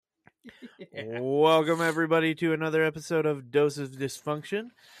Welcome, everybody, to another episode of Dose of Dysfunction.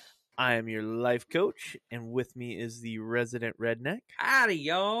 I am your life coach, and with me is the resident redneck. Howdy,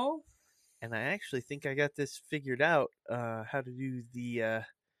 y'all. And I actually think I got this figured out, how to do the...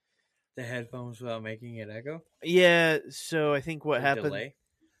 The headphones without making it echo? Yeah, so I think what Or happened... delay?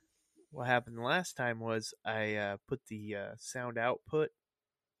 What happened last time was I put the sound output,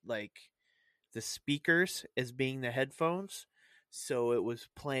 like the speakers, as being the headphones, so it was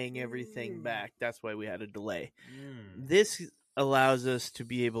playing everything back. That's why we had a delay. This allows us to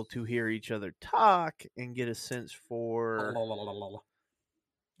be able to hear each other talk and get a sense for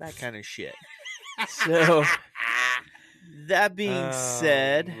that kind of shit. So, that being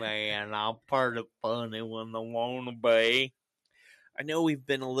said, man, I'm part of funny when I wanna be. I know we've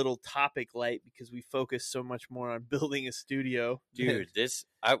been a little topic light because we focus so much more on building a studio. Dude,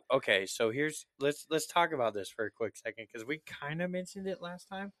 okay, so let's talk about this for a quick second because we kind of mentioned it last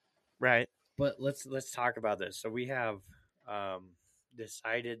time. Right. But let's talk about this. So we have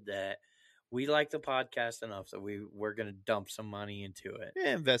decided that we like the podcast enough that we're gonna dump some money into it.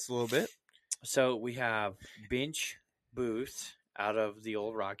 Yeah, invest a little bit. So we have bench booth out of the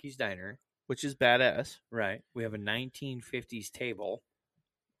old Rocky's Diner, which is badass. right? We have a 1950s table.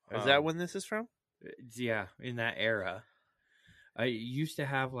 Is that when this is from? Yeah, in that era. I used to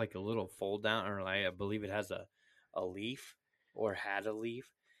have like a little fold down, or I believe it has a leaf or had a leaf.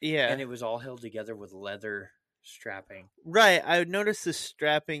 Yeah. And it was all held together with leather strapping. Right. I noticed the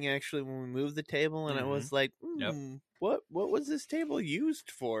strapping actually when we moved the table, and I was like, Yep. what was this table used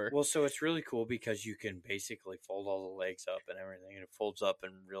for? Well, so it's really cool because you can basically fold all the legs up and everything, and it folds up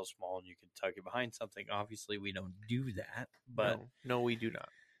and real small, and you can tuck it behind something. Obviously, we don't do that, but no, we do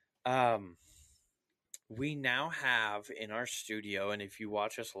not. We now have in our studio, and if you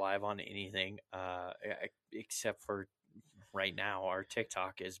watch us live on anything, except for right now, our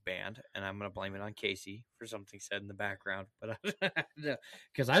TikTok is banned, and I'm going to blame it on Casey for something said in the background, but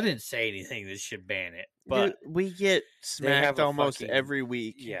because I didn't say anything that should ban it. But dude, we get smacked almost every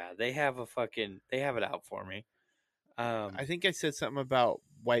week. Yeah, they have it out for me. I think I said something about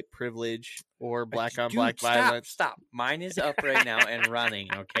white privilege or black on black violence. Stop. Mine is up right now and running.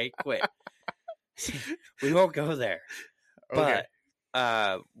 Okay, quit. We won't go there. Okay.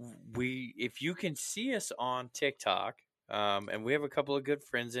 But if you can see us on TikTok, and we have a couple of good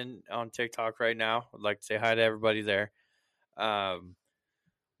friends on TikTok right now. I'd like to say hi to everybody there.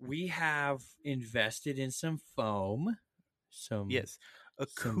 We have invested in some foam.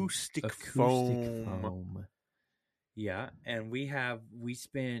 Acoustic foam. Yeah, and we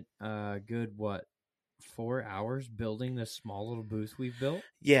spent a good 4 hours building this small little booth we've built.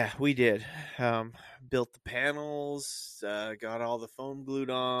 Yeah, we did. Built the panels, got all the foam glued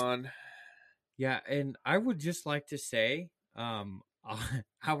on. Yeah, and I would just like to say,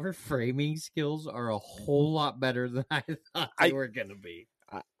 our framing skills are a whole lot better than I thought they were gonna be.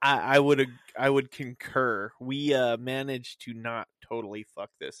 I would concur. We managed to not totally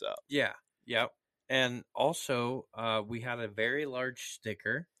fuck this up. Yeah, yep. And also, we had a very large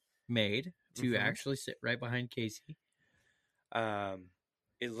sticker made to actually sit right behind Casey.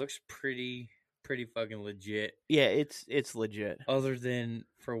 It looks pretty fucking legit. Yeah, it's legit. Other than,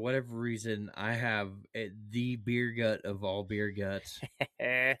 for whatever reason, I have the beer gut of all beer guts.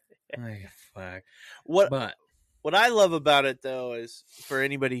 Fuck. What I love about it, though, is for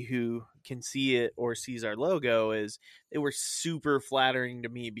anybody who can see it or sees our logo, is they were super flattering to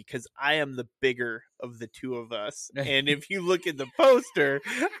me because I am the bigger of the two of us. And if you look at the poster,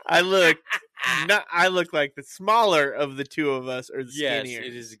 I look like the smaller of the two of us, or the skinnier. Yes,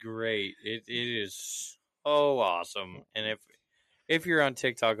 it is great. It is so awesome. And if you're on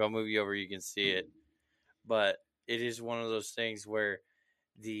TikTok, I'll move you over. You can see it. But it is one of those things where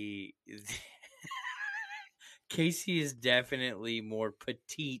the Casey is definitely more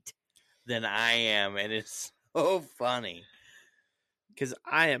petite than I am, and it's so funny. Because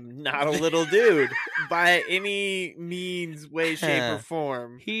I am not a little dude by any means, way, shape, or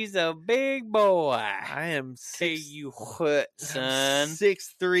form. He's a big boy. I am son.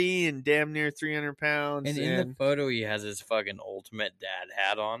 6'3" and damn near 300 pounds. And in the photo, he has his fucking ultimate dad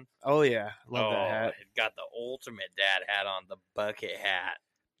hat on. Oh, yeah. Love that hat. He's got the ultimate dad hat on, the bucket hat.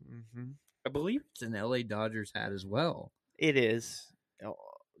 Mm-hmm. I believe it's an LA Dodgers hat as well. It is.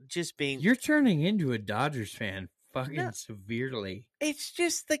 Just being... You're turning into a Dodgers fan fucking severely. It's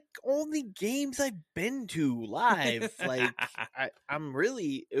just the only games I've been to live. Like, I'm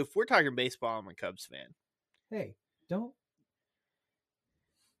really... If we're talking baseball, I'm a Cubs fan. Hey, don't...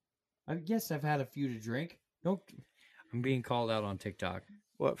 I guess I've had a few to drink. Don't... I'm being called out on TikTok.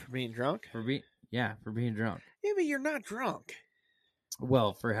 What, for being drunk? For being drunk. Yeah, but you're not drunk.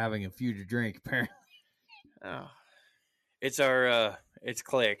 Well, for having a few to drink, apparently. Oh, It's it's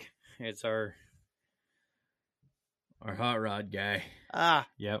Click. It's our hot rod guy. ah,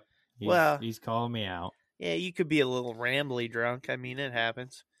 Yep. Well- he's calling me out. yeah. You could be a little rambly drunk. I mean, it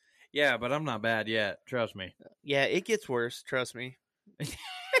happens. Yeah, but I'm not bad yet. Trust me. Yeah, it gets worse. Trust me. It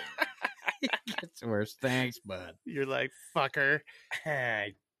gets worse. Thanks, bud. You're like fucker.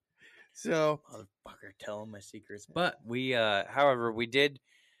 hey, So motherfucker telling my secrets. But we, however, we did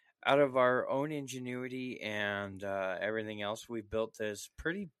out of our own ingenuity and everything else. We built this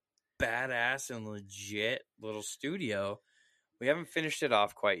pretty badass and legit little studio. We haven't finished it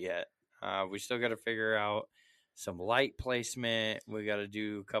off quite yet. We still got to figure out some light placement. We got to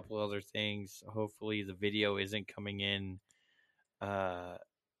do a couple other things. Hopefully, the video isn't coming in.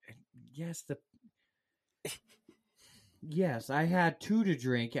 Yes, Yes, I had 2 to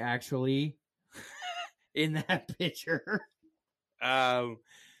drink actually in that picture. No,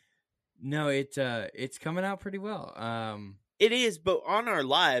 it's coming out pretty well. it is, but on our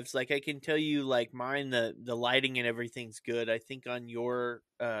lives, like I can tell you, like mine, the lighting and everything's good. I think on your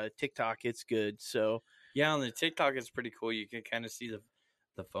TikTok, it's good. So yeah, on the TikTok, it's pretty cool. You can kind of see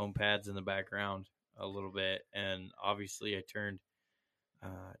the foam pads in the background a little bit, and obviously, I turned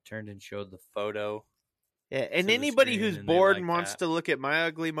and showed the photo. yeah, and the anybody screen, who's and they bored like and wants that. to look at my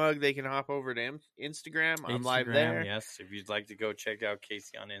ugly mug, they can hop over to Instagram. I'm live there. Yes, if you'd like to go check out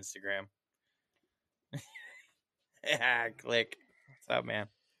Casey on Instagram. Yeah, Click. What's up, man?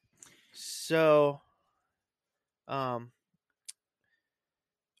 So,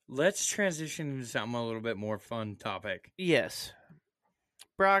 Let's transition into something a little bit more fun topic. yes,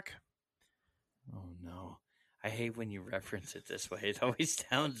 Brock. Oh no. I hate when you reference it this way. It always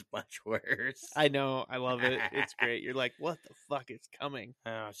sounds much worse. I know, I love it. It's great. You're like, what the fuck is coming?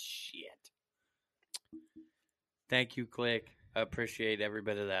 Oh, shit. Thank you, Click. I appreciate every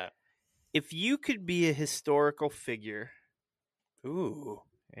bit of that. If you could be a historical figure, Ooh.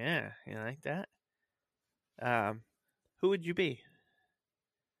 yeah, you like that? Who would you be?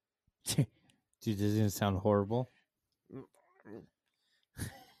 Dude, doesn't it sound horrible?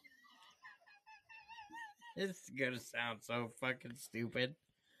 It's gonna sound so fucking stupid.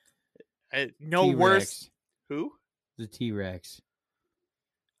 No T-Rex. worse. Who? The T-Rex.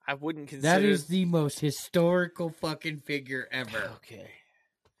 I wouldn't consider. That is the most historical fucking figure ever. Okay.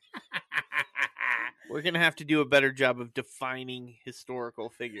 We're gonna have to do a better job of defining historical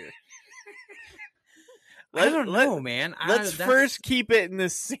figure. I don't know, man. Let's first keep it in the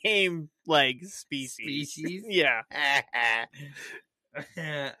same like species. Yeah.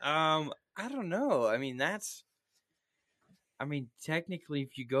 I don't know. I mean, technically,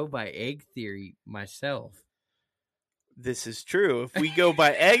 if you go by egg theory, myself. This is true. If we go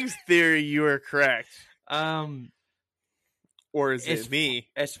by eggs theory, you are correct. Or is it me?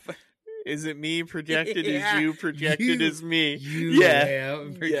 Is it me projected Yeah, as you projected you- as me?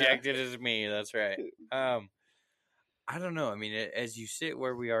 projected as me. That's right. I don't know. I mean, as you sit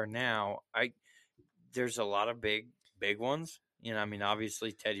where we are now, there's a lot of big ones. You know, I mean,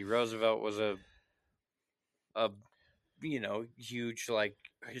 obviously Teddy Roosevelt was a huge like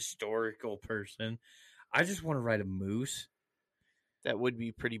historical person. I just want to ride a moose. That would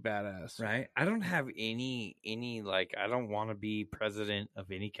be pretty badass. Right. I don't have any like I don't want to be president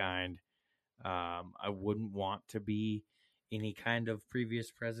of any kind. I wouldn't want to be any kind of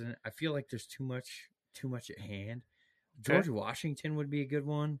previous president. I feel like there's too much at hand. Okay. George Washington would be a good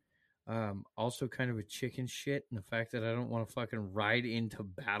one. Also kind of a chicken shit in the fact that I don't want to fucking ride into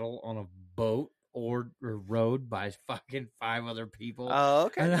battle on a boat or rowed by fucking 5 other people. Oh,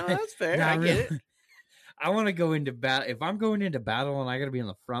 okay. And No, that's fair. I Not get really. it. I want to go into battle. If I'm going into battle and I got to be on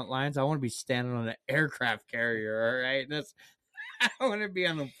the front lines, I want to be standing on an aircraft carrier. All right, I want to be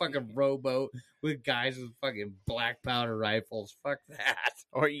on a fucking rowboat with guys with fucking black powder rifles. Fuck that.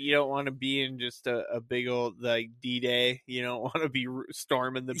 Or you don't want to be in just a big old like D-Day. You don't want to be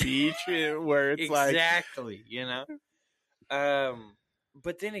storming the beach where it's Exactly. You know.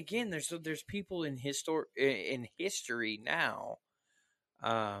 But then again, there's people in history now,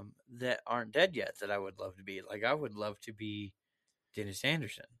 that aren't dead yet that I would love to be. Like I would love to be Dennis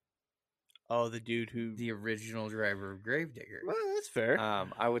Anderson, the dude who. the original driver of Gravedigger. Well, that's fair.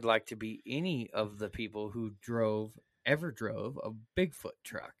 I would like to be any of the people who ever drove a Bigfoot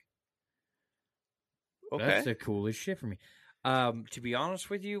truck. Okay. That's the coolest shit for me. To be honest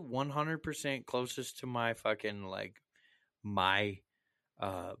with you, 100% closest to my fucking my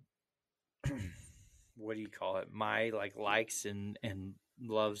what do you call it? My likes and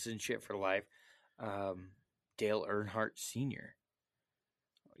loves and shit for life. Dale Earnhardt Sr.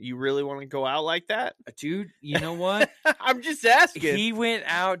 You really want to go out like that? Dude, you know what? I'm just asking. He went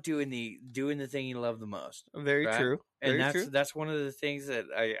out doing the thing he loved the most. Very right? true. And Very true. that's one of the things that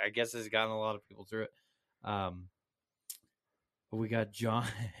I guess has gotten a lot of people through it. We got John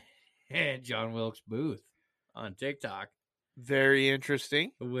Wilkes Booth on TikTok, Very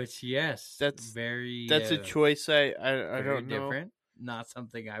interesting. which yes, That's very a choice I very don't know. different. Not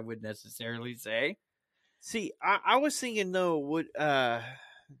something I would necessarily say. See, I was thinking though, would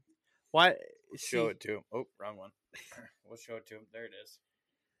why Show see, it to him. Oh, wrong one. We'll show it to him. There it is.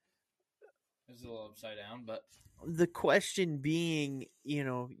 It's a little upside down, but the question being,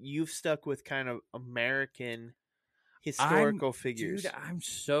 you've stuck with kind of American historical figures. dude, I'm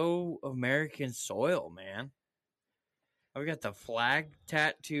so American soil, man. I've got the flag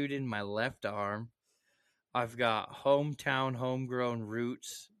tattooed in my left arm. I've got hometown, homegrown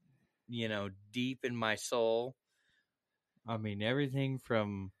roots, deep in my soul. I mean, everything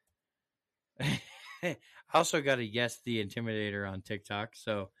from. I also got a Yes the Intimidator on TikTok,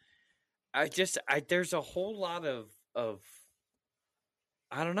 so there's a whole lot of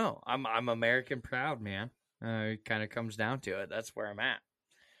I don't know. I'm American proud, man. It kind of comes down to it. That's where I'm at.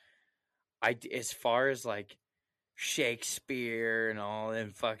 As far as like Shakespeare and all,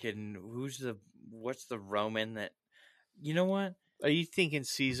 and fucking what's the Roman that, you know what? Are you thinking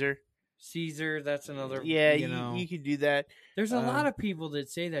Caesar? Caesar, that's another. Yeah, you could do that. There's a lot of people that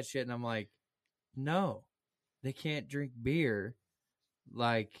say that shit, and I'm like, no, they can't drink beer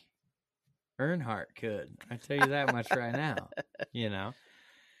like Earnhardt could. I tell you that much right now.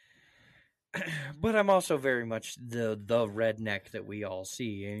 But I'm also very much the redneck that we all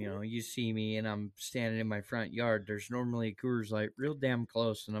see. And, you see me and I'm standing in my front yard. There's normally a Coors Light real damn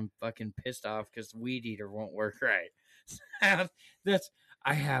close, and I'm fucking pissed off because the weed eater won't work right.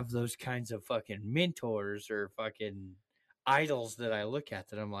 I have those kinds of fucking mentors or fucking idols that I look at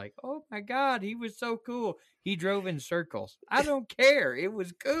that I'm like, oh my God, he was so cool. He drove in circles. I don't care. It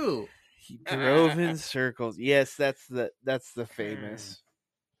was cool. He drove in circles. Yes, that's the famous.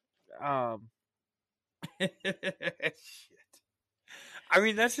 Shit. I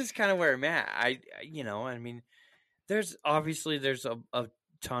mean, that's just kind of where I'm at. I mean, there's a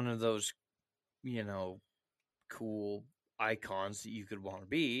ton of those, cool icons that you could want to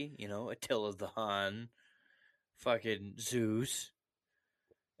be. Attila the Hun, fucking Zeus.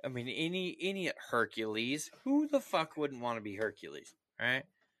 I mean, any Hercules. Who the fuck wouldn't want to be Hercules, right?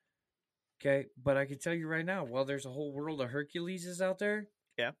 Okay, but I can tell you right now, while there's a whole world of Herculeses out there,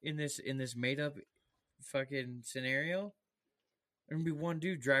 yeah, in this made up fucking scenario, there's gonna be one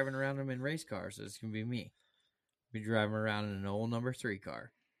dude driving around them in race cars. It's gonna be me. Be driving around in an old number 3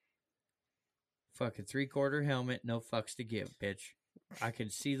 car. Fucking 3/4 helmet, no fucks to give, bitch. I can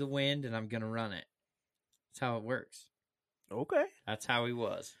see the wind and I'm gonna run it. That's how it works. Okay, that's how he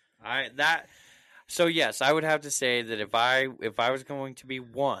was. So yes, I would have to say that if I was going to be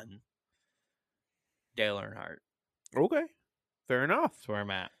one, Dale Earnhardt. Okay, fair enough. That's where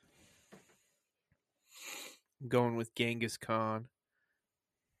I'm at. I'm going with Genghis Khan.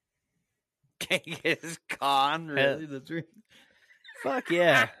 Genghis Khan, really? That's right. Fuck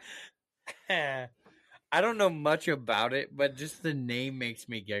yeah. I don't know much about it, but just the name makes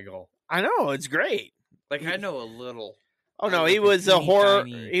me giggle. I know, it's great. Like, I know a little. Oh no, he was a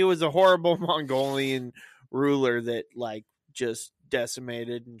he was a horrible Mongolian ruler that like just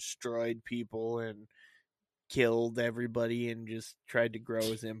decimated and destroyed people and killed everybody and just tried to grow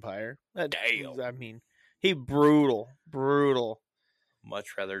his empire. Damn. I mean, he brutal.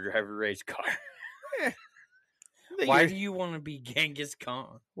 Much rather drive a race car. Why do you want to be Genghis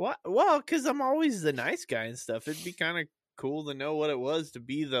Khan? What? Well, because I'm always the nice guy and stuff. It'd be kind of cool to know what it was to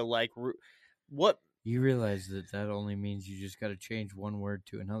be the what. You realize that only means you just got to change one word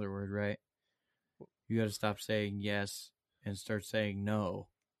to another word, right? You got to stop saying yes and start saying no.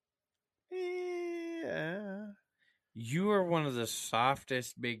 Yeah. You are one of the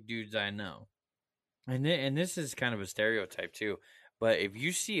softest big dudes I know. And this is kind of a stereotype too. But if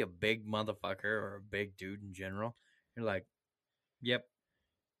you see a big motherfucker or a big dude in general, you're like, yep,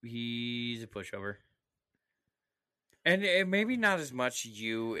 he's a pushover. And maybe not as much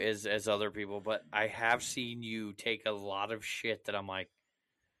you as other people, but I have seen you take a lot of shit that I'm like,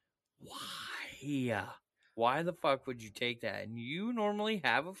 why? Why the fuck would you take that? And you normally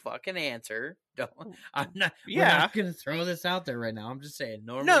have a fucking answer. I'm not. Yeah, we're not gonna throw this out there right now. I'm just saying.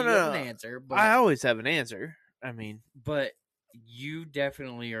 Normally, you have an answer. But I always have an answer. I mean, but you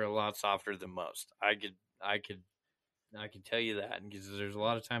definitely are a lot softer than most. I can tell you that, because there's a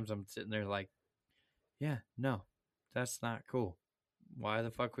lot of times I'm sitting there like, yeah, no, that's not cool. Why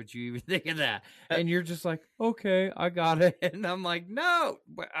the fuck would you even think of that? And you're just like, okay, I got it. And I'm like, no.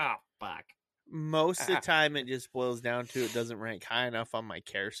 Oh, fuck. Most of the time, it just boils down to it doesn't rank high enough on my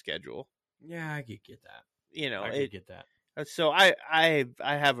care schedule. Yeah, I could get that. You know, I could get that. so I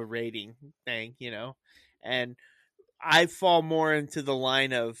have a rating thing, you know, and I fall more into the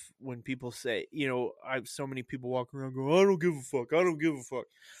line of when people say, you know, I have so many people walk around go, I don't give a fuck. I don't give a fuck.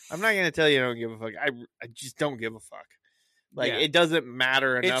 I'm not going to tell you I don't give a fuck. I just don't give a fuck. Like, Yeah. it doesn't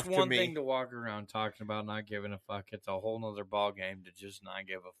matter enough It's one to me. thing to walk around talking about not giving a fuck. It's a whole nother ball game to just not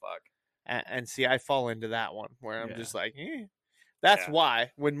give a fuck. And see, I fall into that one where I'm Yeah. just like, That's Yeah.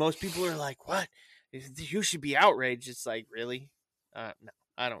 why when most people are like, what? You should be outraged. It's like, really? No,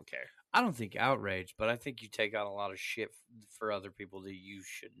 I don't care. I don't think outrage, but I think you take on a lot of shit for other people that you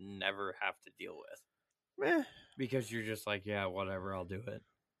should never have to deal with. Eh, Because you're just like, yeah, whatever, I'll do it.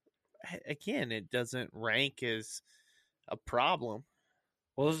 again, it doesn't rank as a problem.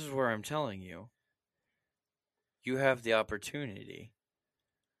 Well, this is where I'm telling you. You have the opportunity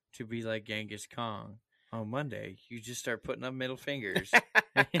to be like Genghis Khan. On Monday, you just start putting up middle fingers.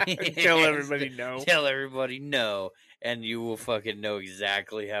 Tell everybody no. Tell everybody no, and you will fucking know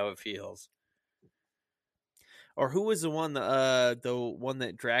exactly how it feels. Or who was the one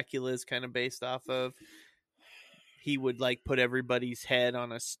that Dracula is kind of based off of? He would like put everybody's head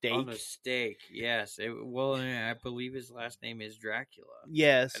on a stake. On a stake, yes. I believe his last name is Dracula.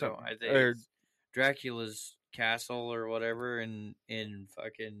 Yeah, I think or it's Dracula's castle or whatever in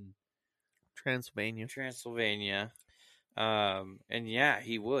fucking Transylvania. And yeah,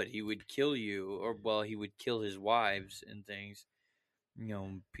 he would kill you, or he would kill his wives and things. You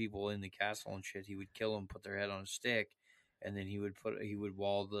know, people in the castle and shit. He would kill them, put their head on a stick, and then he would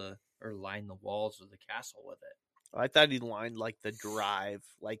line the walls of the castle with it. I thought he lined like the drive,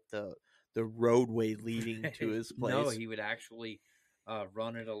 like the roadway leading to his place. No, he would actually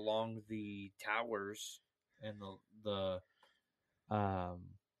run it along the towers and the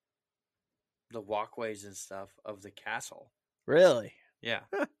walkways and stuff of the castle. Really? Yeah.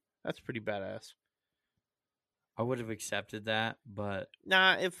 That's pretty badass. I would have accepted that, but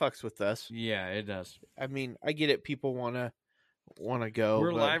Nah, it fucks with us. yeah, it does. I mean, I get it. People wanna go.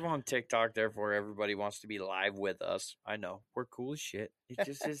 We're but live on TikTok, therefore everybody wants to be live with us. I know. We're cool as shit. It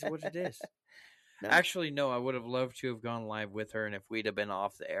just is what it is. No. Actually, no, I would have loved to have gone live with her, and if we'd have been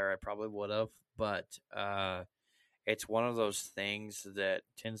off the air, I probably would have. But it's one of those things that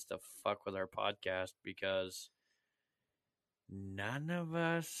tends to fuck with our podcast because none of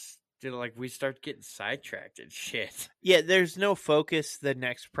us we start getting sidetracked and shit. Yeah, there's no focus. The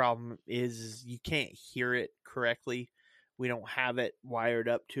next problem is you can't hear it correctly. We don't have it wired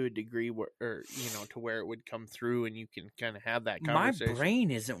up to a degree to where it would come through and you can kind of have that conversation. My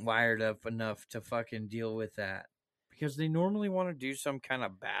brain isn't wired up enough to fucking deal with that because they normally want to do some kind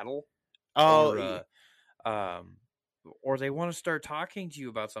of battle. Oh, or they want to start talking to you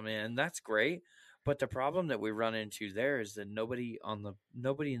about something, and that's great. But the problem that we run into there is that nobody in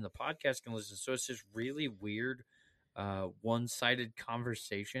the podcast can listen. So it's this really weird, one-sided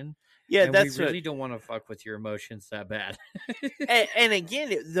conversation. Yeah, and we really don't want to fuck with your emotions that bad. and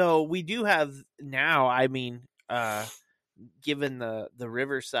again, though, we do have now. I mean, given the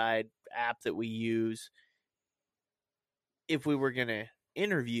Riverside app that we use, if we were gonna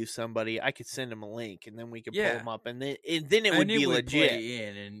interview somebody, I could send them a link and then we could pull them up and then it would be legit. Play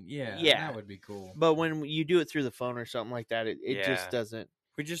in and yeah, that would be cool. But when you do it through the phone or something like that, it just doesn't.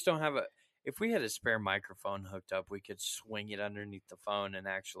 We just don't have if we had a spare microphone hooked up, we could swing it underneath the phone and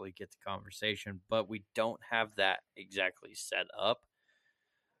actually get the conversation, but we don't have that exactly set up.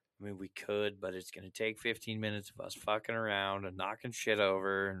 I mean, we could, but it's going to take 15 minutes of us fucking around and knocking shit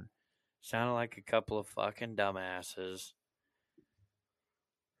over and sounding like a couple of fucking dumbasses.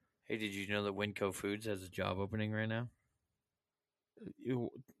 Hey, did you know that Winco Foods has a job opening right now?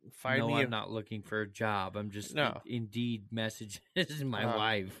 I'm not looking for a job. I'm just Indeed messages my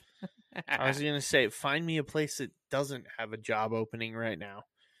wife. I was going to say, find me a place that doesn't have a job opening right now.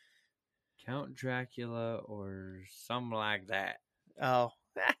 Count Dracula or something like that. Oh,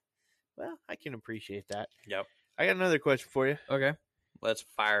 well, I can appreciate that. Yep. I got another question for you. Okay. Let's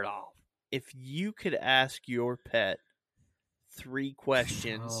fire it off. If you could ask your pet 3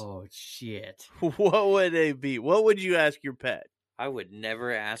 questions. Oh, shit. What would they be? What would you ask your pet? I would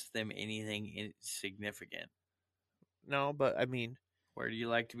never ask them anything significant. No, but I mean, where do you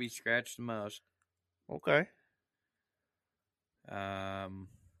like to be scratched the most? Okay. How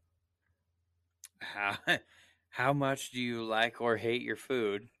much do you like or hate your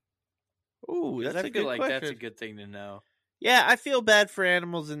food? Ooh, that's a good question. That's a good thing to know. Yeah, I feel bad for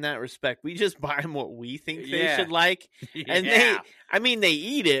animals in that respect. We just buy them what we think they Yeah. should like, and Yeah. they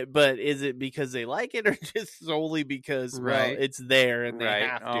eat it, but is it because they like it or just solely because Right. it's there and they Right.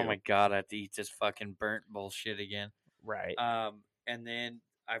 have to? Oh my god, I have to eat this fucking burnt bullshit again. Right. And then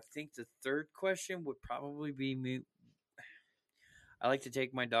I think the third question would probably be me. I like to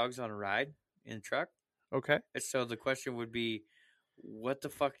take my dogs on a ride in the truck. Okay. So the question would be, what the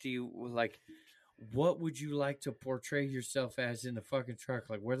fuck do you like? What would you like to portray yourself as in the fucking truck?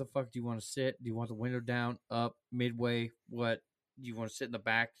 Like, where the fuck do you want to sit? Do you want the window down, up, midway? What? Do you want to sit in the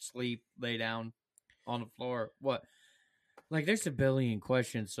back, sleep, lay down on the floor? What? Like, there's a billion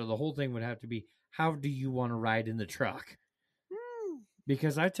questions. So the whole thing would have to be, how do you want to ride in the truck?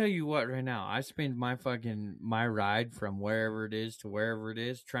 Because I tell you what, right now, I spend my ride from wherever it is to wherever it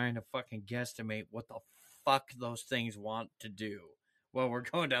is trying to fucking guesstimate what the fuck those things want to do while we're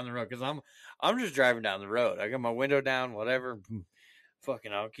going down the road. Because I'm just driving down the road. I got my window down, whatever.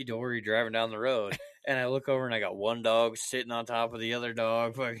 Fucking honky dory driving down the road, and I look over and I got one dog sitting on top of the other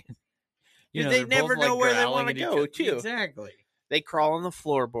dog. Fucking, They they're never both, like, know where they growling want to at each go, other. too. Exactly. They crawl on the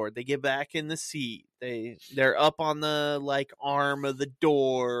floorboard. They get back in the seat. They're up on the arm of the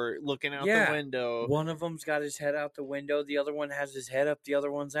door, looking out the window. One of them's got his head out the window. The other one has his head up the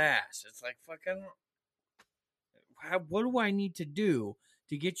other one's ass. It's like, fucking, what do I need to do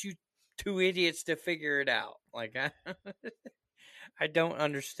to get you two idiots to figure it out? Like, I don't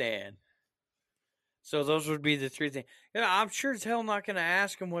understand. So those would be the three things. Yeah, I'm sure as hell not going to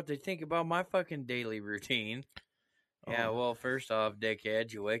ask them what they think about my fucking daily routine. Yeah, well, first off,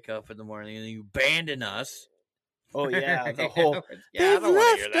 dickhead, you wake up in the morning and you abandon us. Oh yeah, the whole Yeah, they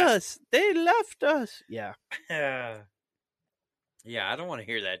left us. They left us. Yeah. Yeah, I don't want to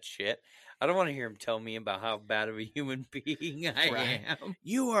hear that shit. I don't want to hear him tell me about how bad of a human being I am.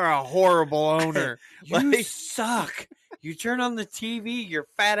 You are a horrible owner. You suck. You turn on the TV, your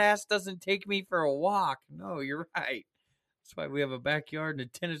fat ass doesn't take me for a walk. No, you're right. That's why we have a backyard and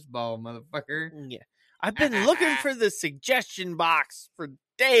a tennis ball, motherfucker. Yeah. I've been looking for the suggestion box for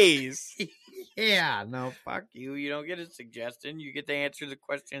days. Yeah, no, fuck you. You don't get a suggestion. You get to answer the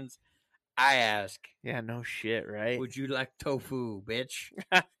questions I ask. Yeah, no shit, right? Would you like tofu, bitch?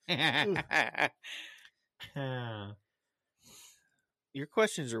 Your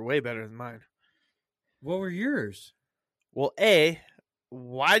questions are way better than mine. What were yours? Well,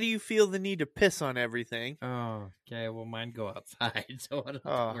 why do you feel the need to piss on everything? Oh, okay. Well, mine go outside, so I don't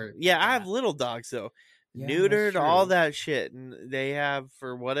worry. Yeah, I have little dogs though. Yeah, neutered, that's all true. that shit, and they have,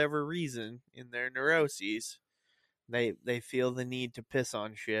 for whatever reason, in their neuroses, they feel the need to piss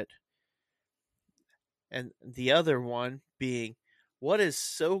on shit. And the other one being, what is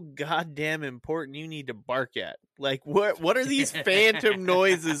so goddamn important you need to bark at? Like, what are these phantom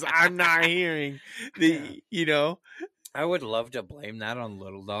noises I'm not hearing? I would love to blame that on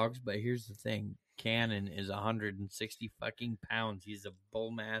little dogs, but here's the thing: Cannon is 160 fucking pounds. He's a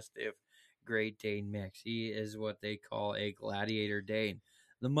bull mastiff Great Dane mix. He is what they call a gladiator Dane.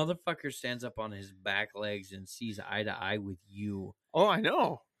 The motherfucker stands up on his back legs and sees eye to eye with you. Oh, I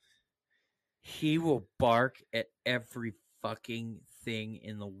know. He will bark at every fucking thing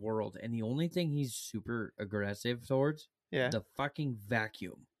in the world. And the only thing he's super aggressive towards, the fucking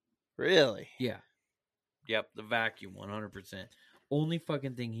vacuum. Really? Yeah. Yep, the vacuum, 100%. Only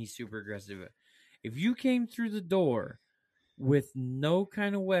fucking thing he's super aggressive at. If you came through the door with no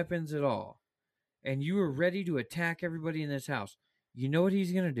kind of weapons at all, and you were ready to attack everybody in this house, you know what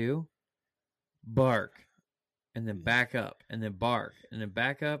he's going to do? Bark. And then back up, and then bark, and then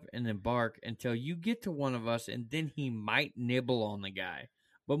back up, and then bark until you get to one of us, and then he might nibble on the guy.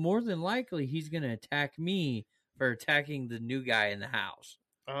 But more than likely, he's going to attack me for attacking the new guy in the house.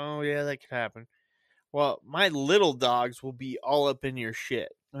 Oh, yeah, that could happen. Well, my little dogs will be all up in your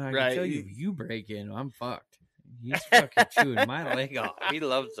shit. I right? can tell you, if you break in, I'm fucked. He's fucking chewing my leg off. He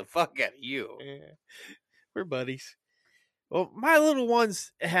loves the fuck out of you. Yeah. We're buddies. Well, my little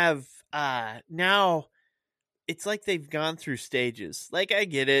ones have now... It's like they've gone through stages. Like, I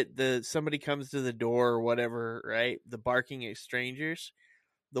get it. Somebody comes to the door or whatever, right? The barking at strangers.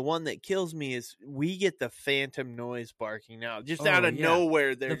 The one that kills me is we get the phantom noise barking now. Just out of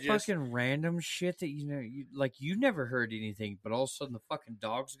nowhere. They're just fucking random shit that, you never heard anything, but all of a sudden the fucking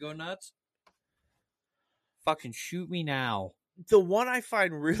dogs go nuts. Fucking shoot me now. The one I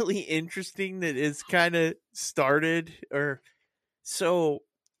find really interesting that is kind of started,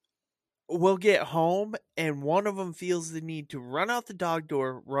 we'll get home, and one of them feels the need to run out the dog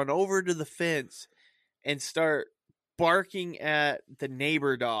door, run over to the fence, and start barking at the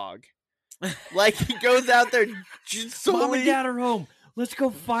neighbor dog. Like, he goes out there just solely... Mom and Dad are home. let's go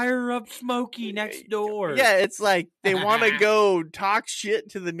fire up Smokey next door. Yeah, it's like they want to go talk shit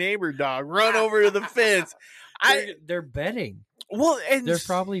to the neighbor dog, run over to the fence. They're betting. Well, and They're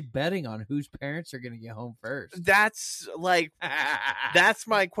probably betting on whose parents are going to get home first. that's like, that's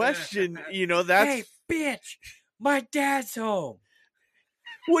my question. You know, that's Hey, bitch, my dad's home.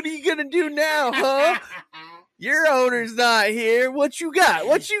 what are you gonna do now, huh? Your owner's not here. What you got?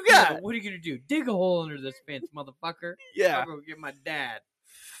 What you got? What are you going to do? Dig a hole under this fence, motherfucker. Yeah. I'm going to get my dad.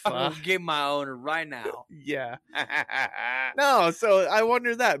 I'm going to get my owner right now. Yeah. No, so I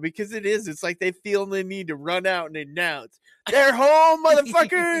wonder that because it's like they feel the need to run out and announce they're home,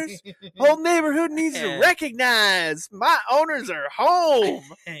 motherfuckers. Whole neighborhood needs to recognize my owners are home.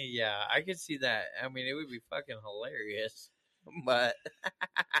 Yeah, I could see that. I mean, it would be fucking hilarious. But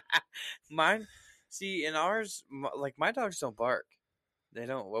mine, see, in ours, like my dogs don't bark. They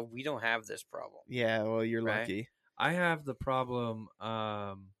don't. Well, we don't have this problem. Yeah, well, you're Right? lucky. I have the problem.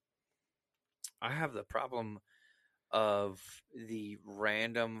 Of the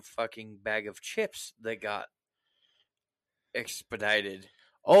random fucking bag of chips that got expedited.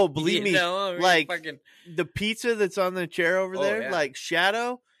 Oh, believe me, know, like fucking, the pizza that's on the chair over Oh, there, yeah. like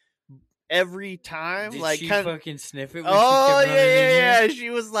Shadow, every time, did like she kind fucking sniff it? When oh she kept running in here? yeah. She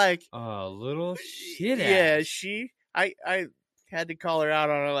was like, Oh, little shit yeah, ass. I had to call her out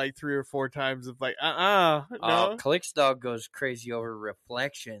on it like 3 or 4 times of like, no. Oh, Click's dog goes crazy over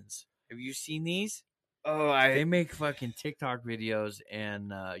reflections. Have you seen these? Oh, They make fucking TikTok videos and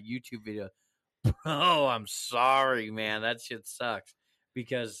YouTube videos. Oh, I'm sorry, man. That shit sucks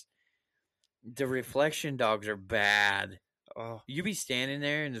because the reflection dogs are bad. oh, You be standing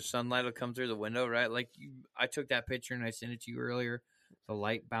there and the sunlight will come through the window, right? Like I took that picture and I sent it to you earlier. The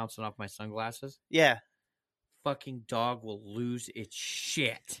light bouncing off my sunglasses. yeah. Fucking dog will lose its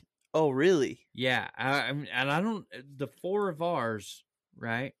shit. Oh, really? Yeah, and I don't. The 4 of ours,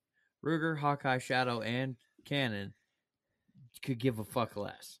 right? Ruger, Hawkeye, Shadow, and Cannon could give a fuck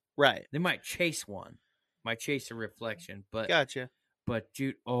less. Right. They might chase one, might chase a reflection, but Gotcha.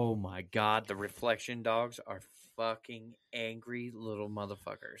 dude, oh my god, the reflection dogs are fucking angry little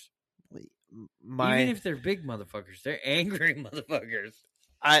motherfuckers. Even if they're big motherfuckers, they're angry motherfuckers.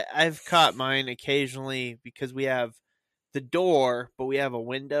 I've caught mine occasionally because we have the door, but we have a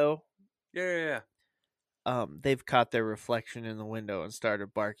window. Yeah. They've caught their reflection in the window and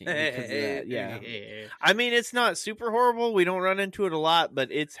started barking because of that. Yeah. I mean, it's not super horrible. We don't run into it a lot,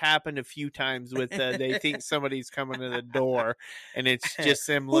 but it's happened a few times with they think somebody's coming to the door and it's just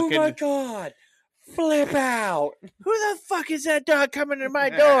them looking. Oh my god. Flip out. Who the fuck is that dog coming to my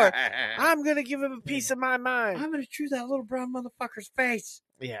door? I'm going to give him a piece of my mind. I'm going to chew that little brown motherfucker's face.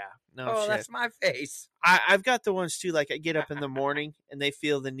 Yeah. No Oh, shit. that's my face. I've got the ones too. Like I get up in the morning and they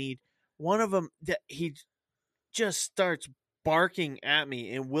feel the need. One of them, he just starts barking at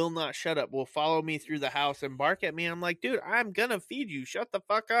me and will not shut up. Will follow me through the house and bark at me. I'm like, dude, I'm gonna feed you. Shut the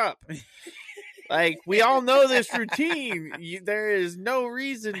fuck up. Like we all know this routine. There is no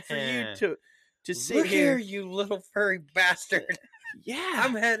reason for you to sit Look here. you little furry bastard. Yeah,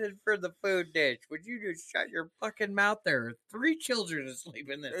 I'm headed for the food dish. Would you just shut your fucking mouth? There are 3 children asleep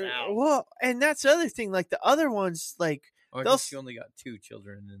in this house. Well, and that's the other thing. Like the other ones, like Or they'll you only got 2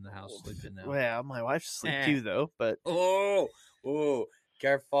 children in the house sleeping now. well, my wife's asleep too, though. But Oh,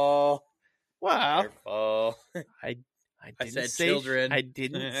 careful. wow, Careful. I I didn't said say children. I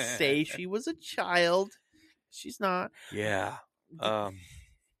didn't say she was a child. She's not. Yeah.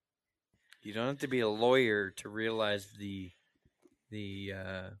 You don't have to be a lawyer to realize the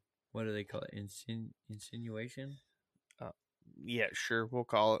what do they call it? Insinuation? Yeah, sure. We'll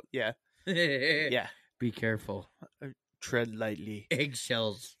call it. Yeah, Yeah. yeah. Be careful. Tread lightly.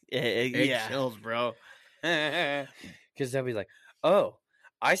 Eggshells. Yeah. Eggshells, bro. Because they'll be like, oh,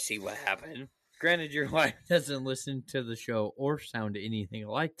 I see what happened. Granted, your wife doesn't listen to the show or sound anything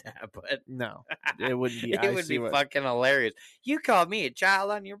like that, but No, it wouldn't be. it would be fucking hilarious. You called me a child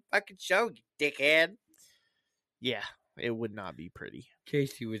on your fucking show, you dickhead. Yeah, it would not be pretty.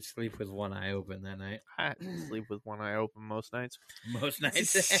 Casey would sleep with one eye open that night. I sleep with one eye open most nights. Most nights.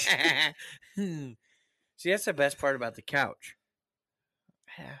 See, that's the best part about the couch.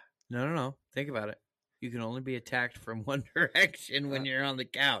 Yeah. No. Think about it. You can only be attacked from one direction when you're on the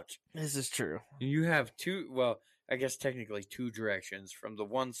couch. This is true. You have 2, well, I guess technically 2 directions from the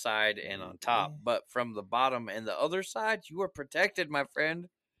one side and on top, but from the bottom and the other side, you are protected, my friend.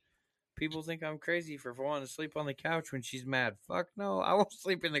 People think I'm crazy for wanting to sleep on the couch when she's mad. Fuck no, I won't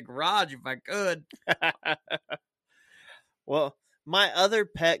sleep in the garage if I could. Well, my other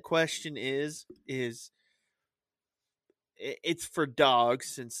pet question is it's for dogs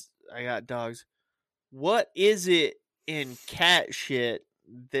since I got dogs. What is it in cat shit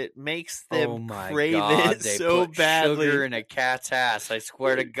that makes Oh them my crave god, it they so put badly. sugar in a cat's ass. I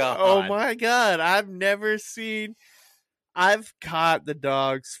swear to God. Oh my god, I've caught the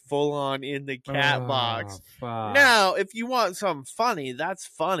dogs full on in the cat box. Fuck. Now, if you want something funny, that's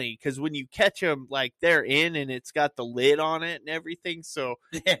funny because when you catch them, like they're in and it's got the lid on it and everything, so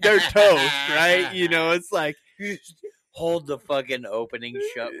they're toast, right? You know, it's like You just hold the fucking opening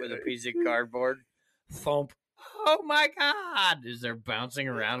shut with a piece of cardboard. Thump. Oh my god! Is they're bouncing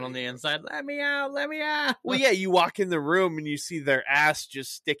around on the inside? Let me out! Let me out! well, yeah, you walk in the room and you see their ass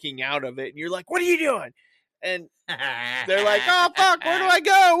just sticking out of it, and you're like, "What are you doing?" And they're like, "Oh fuck, where do I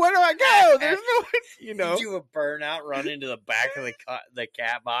go? Where do I go?" There's no, you know. You do a burnout, run into the back of the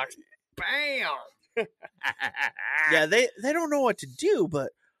cat box. Bam! Yeah, they don't know what to do,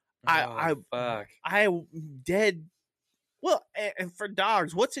 but fuck. I dead. Well, and for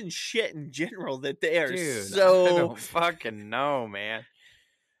dogs, what's in shit in general that they are Dude, I so don't fucking know, man.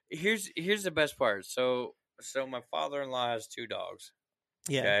 Here's the best part. So my father-in-law has 2 dogs.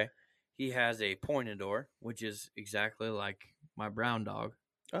 yeah. Okay, he has a Pointador, which is exactly like my brown dog,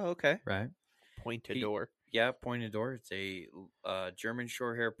 Oh, okay. right? Pointador. Yeah, Pointador. It's a German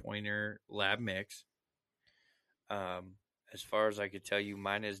Shorthair Pointer lab mix. As far as I could tell you,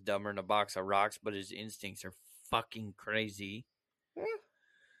 mine is dumber than a box of rocks, but his instincts are fucking crazy.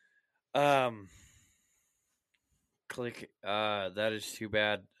 Click. That is too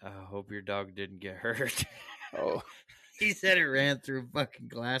bad. I hope your dog didn't get hurt. Oh, He said it ran through a fucking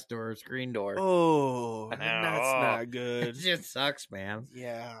glass door or screen door. oh, that's Oh. not It good. just sucks, man.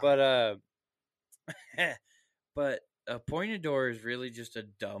 Yeah, But but a Pointador is really just a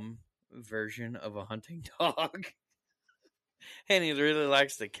dumb version of a hunting dog. And he really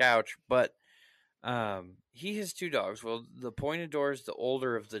likes the couch, but he has 2 dogs. Well, the Pointador is the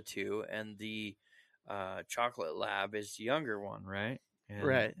older of the 2, and the chocolate lab is the younger one, right? And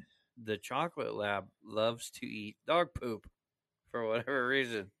right. the chocolate lab loves to eat dog poop for whatever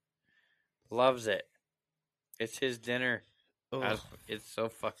reason. Loves it. It's his dinner. Ugh. It's so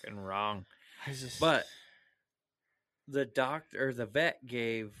fucking wrong. I just, But the doctor or the vet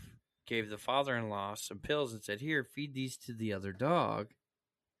gave the father-in-law some pills and said, "Here, feed these to the other dog,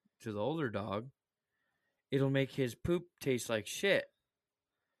 to the older dog. It'll make his poop taste like shit."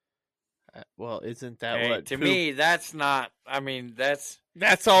 well, isn't that Hey, what to poop- me, that's not. I mean, that's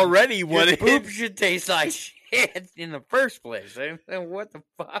already what your it poop should taste like shit in the first place. And what the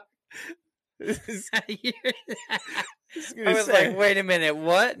fuck? is. I gonna was say. like, wait a minute,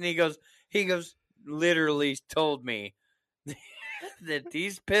 what? And he goes, literally told me that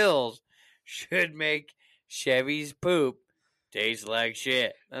these pills should make Chevy's poop taste like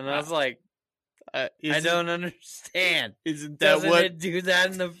shit. And I was like, I don't understand. Isn't that Doesn't what? it do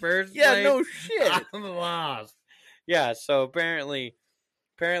that in the first Yeah, place? no shit. I'm lost. Yeah, so apparently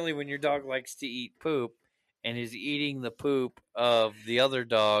when your dog likes to eat poop and is eating the poop of the other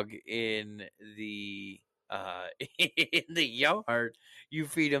dog in the in the yard, you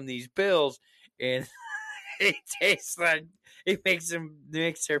feed them these pills and it tastes like it makes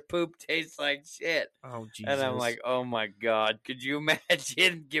their poop taste like shit. Oh Jesus! And I'm like, oh my god, could you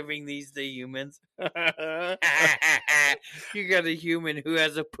imagine giving these to humans? You got a human who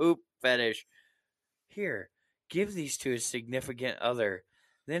has a poop fetish. Here, give these to a significant other.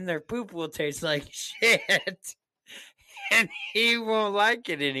 Then their poop will taste like shit. And he won't like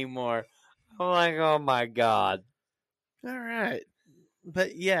it anymore. I'm like, oh my god. all right,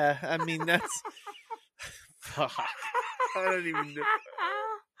 but yeah, I mean that's. Fuck. I don't even know.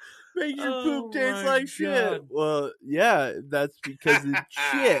 Make your Oh poop taste my like shit. God. Well, yeah, that's because it's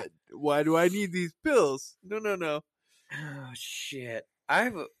shit. Why do I need these pills? No. Oh shit. I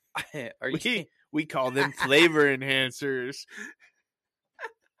have a are you We call them flavor enhancers.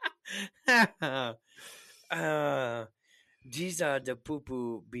 These are the poo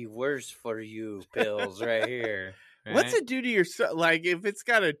poo be worse for you pills right here. What's right? it do to your like if it's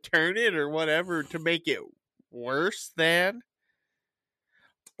got to turn it or whatever to make it worse than?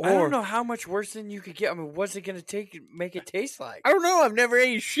 I don't know how much worse than you could get. I mean, what's it gonna make it taste like? I don't know. I've never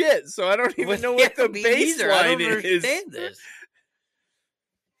ate shit, so I don't even Well, know yeah, what the me neither. I don't baseline is. understand this.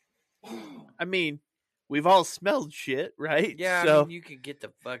 I mean, we've all smelled shit, right? Yeah, So I mean, you could get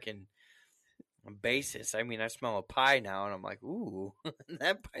the fucking basis. I mean, I smell a pie now, and I'm like, ooh,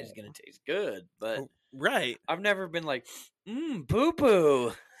 that pie's gonna taste good. But right. I've never been like, poo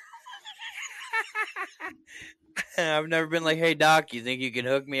poo. I've never been like, hey doc, you think you can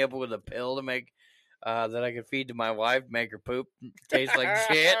hook me up with a pill to make that I can feed to my wife, make her poop taste like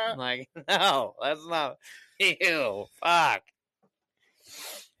shit? I'm like, no, that's not. Ew, fuck.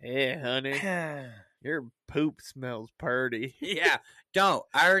 Yeah, honey. Your poop smells purty. Yeah, don't.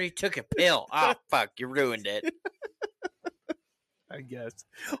 I already took a pill. Oh, fuck. You ruined it. I guess.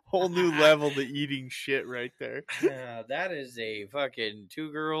 Whole new level to eating shit right there. That is a fucking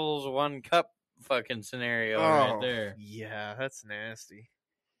 2 girls, 1 cup fucking scenario right there. Yeah, that's nasty.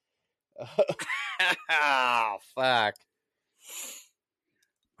 Oh, fuck.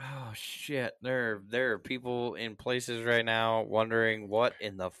 Oh, shit. There are people in places right now wondering what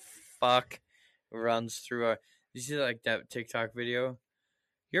in the fuck runs through a... You see like that TikTok video?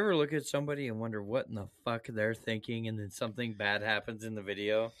 You ever look at somebody and wonder what in the fuck they're thinking and then something bad happens in the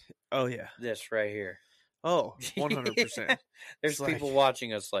video? Oh, yeah. This right here. Oh, 100%. There's It's people like-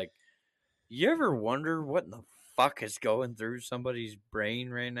 watching us like, you ever wonder what in the fuck is going through somebody's brain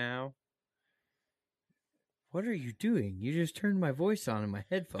right now? What are you doing? You just turned my voice on in my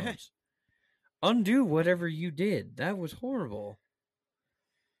headphones. Undo whatever you did. That was horrible.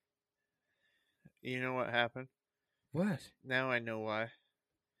 You know what happened? What? Now I know why.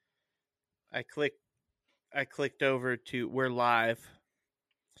 I clicked over to we're live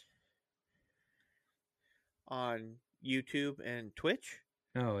on YouTube and Twitch.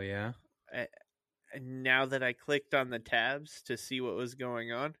 Oh, yeah. And now that I clicked on the tabs to see what was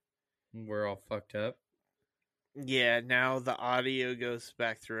going on, We're all fucked up. yeah, now the audio goes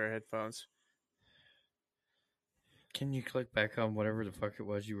back through our headphones. Can you click back on whatever the fuck it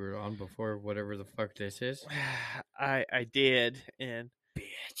was you were on before, whatever the fuck this is? I did, and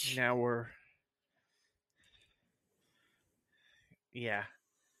Bitch. now we're yeah.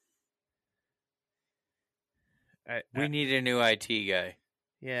 We need a new IT guy.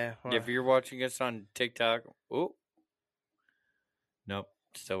 Yeah. If you're watching us on TikTok, oh, nope,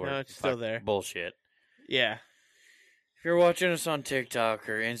 still No, working. it's still there. Bullshit. Yeah. If you're watching us on TikTok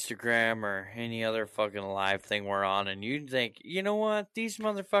or Instagram or any other fucking live thing we're on, and you think, you know what, these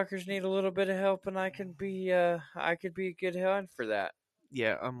motherfuckers need a little bit of help, and I could be a good hand for that.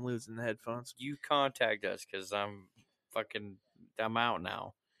 Yeah, I'm losing the headphones. You contact us because I'm out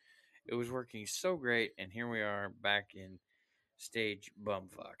now. It was working so great, and here we are back in stage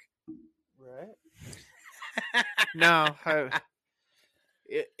bumfuck. Right? No,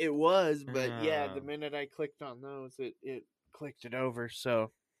 it was, but yeah, the Oh. minute I clicked on those, it clicked it over.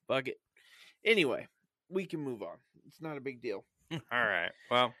 So bug it. Anyway, we can move on. It's not a big deal. All right.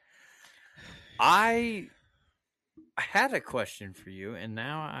 Well, I had a question for you, and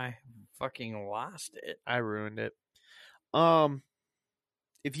now I fucking lost it. I ruined it.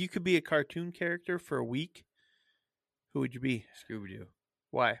 If you could be a cartoon character for a week, who would you be? Scooby Doo.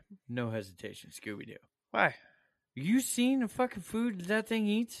 Why? No hesitation. Scooby Doo. Why? You seen the fucking food that thing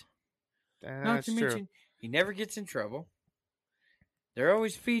eats? Not That's to true. mention, he never gets in trouble. They're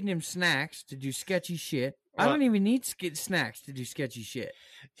always feeding him snacks to do sketchy shit. I Well- don't even need snacks to do sketchy shit.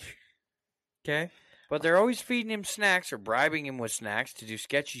 Okay? But they're always feeding him snacks or bribing him with snacks to do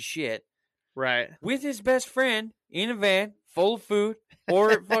sketchy shit Right. with his best friend in a van full of food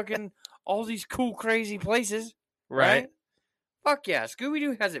or at fucking all these cool, crazy places. Right. Right? Fuck yeah. Scooby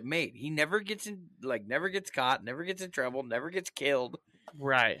Doo has it made. He never gets never gets caught, never gets in trouble, never gets killed.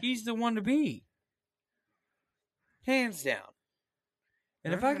 Right. He's the one to be. Hands down.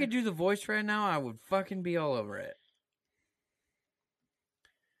 And if I could do the voice right now, I would fucking be all over it.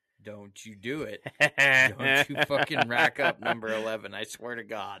 Don't you do it. Don't you fucking rack up number 11. I swear to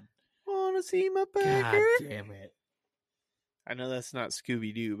God. Wanna see my God backer? damn it. I know that's not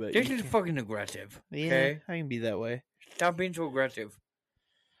Scooby Doo, but This you is can- fucking aggressive. yeah, Okay? I can be that way. Stop being so aggressive.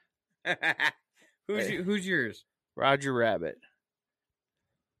 Who's yours? Roger Rabbit.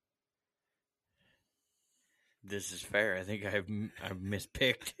 This is fair. I think I've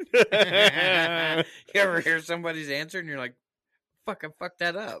mispicked. yeah. You ever hear somebody's answer and you're like, fuck, I fucked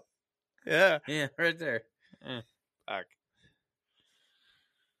that up. Yeah, right there. Fuck.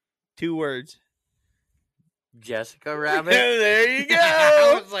 2 words. Jessica Rabbit. There you go.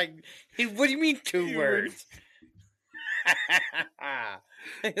 I was like, hey, what do you mean 2 2 words?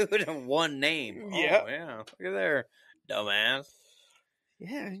 It would have one name. Yep. Oh, yeah. Look at there. Dumbass.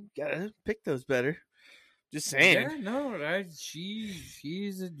 Yeah, you gotta pick those better. Just saying. Yeah, no,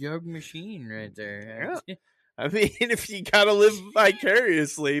 she's a jug machine right there. I mean, if you gotta live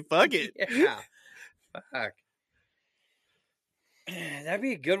vicariously, fuck it. Yeah. Fuck. That'd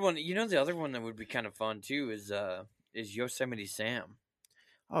be a good one. You know, the other one that would be kind of fun too is Yosemite Sam.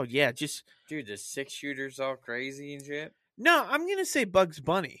 Oh yeah, just Dude, the 6-shooters all crazy and shit. no. I'm gonna say Bugs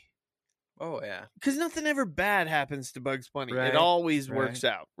Bunny Oh yeah. because nothing ever bad happens to Bugs Bunny. Right, It always right. works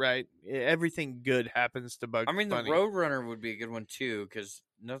out, right? Everything good happens to Bugs I mean, the Bunny. Roadrunner would be a good one too, because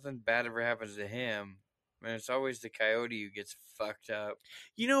nothing bad ever happens to him. And it's always the coyote who gets fucked up.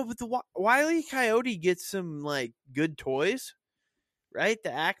 You know, but the Wile E. Coyote gets some like good toys, right?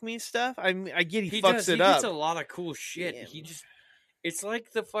 The Acme stuff. I mean, I get he fucks does. it He up. gets a lot of cool shit. Yeah. He just. It's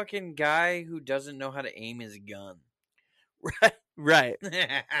like the fucking guy who doesn't know how to aim his gun. Right.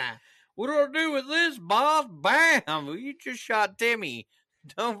 What do I do with this, boss? Bam! You just shot Timmy.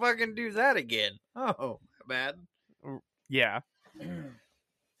 Don't fucking do that again. Oh, bad. Yeah.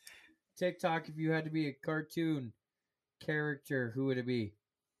 TikTok, if you had to be a cartoon character, who would it be?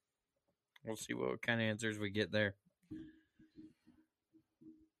 We'll see what kind of answers we get there.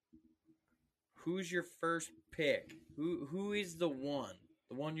 Who's your first pick? Who is the one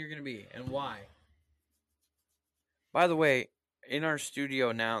you're gonna be, and why? By the way, in our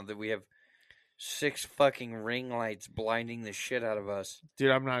studio now that we have 6 fucking ring lights blinding the shit out of us. Dude,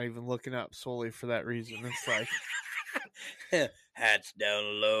 I'm not even looking up solely for that reason. It's like hats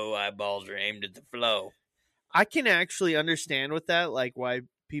down low, eyeballs are aimed at the flow. I can actually understand with that, like why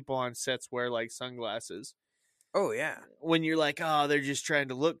people on sets wear like sunglasses. Oh yeah. When you're like, oh, they're just trying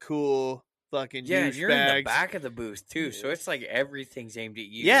to look cool, fucking Yeah, and you're in the douchebags. back of the booth too, so it's like everything's aimed at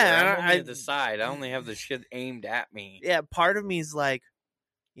you. Yeah, I'm only at the side. I only have the shit aimed at me. Yeah, part of me's like,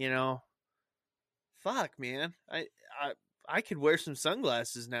 fuck, man. I could wear some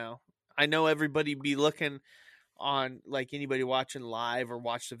sunglasses now. I know everybody be looking on, like anybody watching live or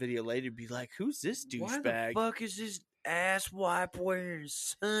watch the video later, be like, who's this Why douchebag? the fuck is this ass wipe wearing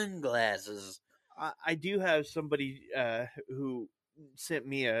sunglasses? I do have somebody who sent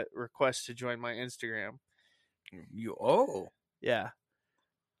me a request to join my Instagram. Yeah.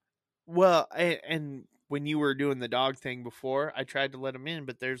 Well, and when you were doing the dog thing before, I tried to let him in,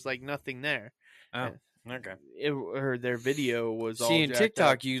 but there's like nothing there. Oh, okay. Or their video was all See, in jacked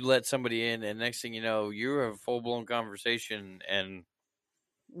TikTok, up. you let somebody in, and next thing you know, you have a full-blown conversation, and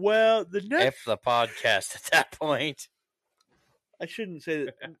Well, the next F the podcast at that point. I shouldn't say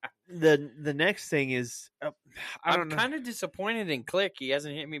that. The next thing is I'm kind of disappointed in Click. He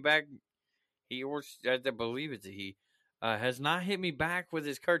hasn't hit me back. He, or I believe it's a he, has not hit me back with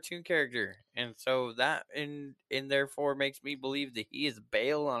his cartoon character, and so that and therefore makes me believe that he is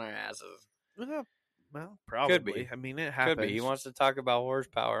bail on our asses. Well, probably. Could be. I mean, it happens. Could be. He wants to talk about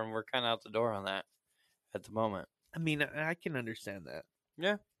horsepower, and we're kind of out the door on that at the moment. I mean, I can understand that.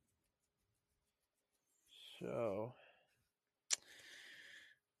 Yeah. So,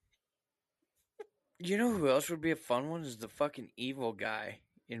 you know who else would be a fun one is the fucking evil guy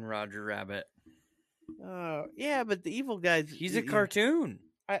in Roger Rabbit. yeah, but the evil guy's He's a cartoon.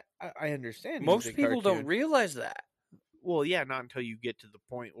 I understand. Most he's a people don't cartoon. realize that. Well, yeah, not until you get to the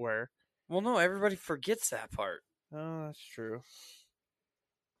point where. Well, no, everybody forgets that part. Oh, that's true.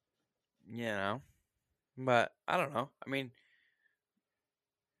 You know, but I don't know. I mean,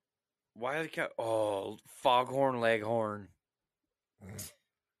 why the cow? Oh, Foghorn Leghorn.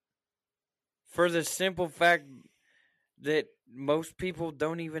 For the simple fact that most people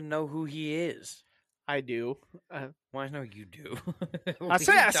don't even know who he is. I do. Well, I know you do. I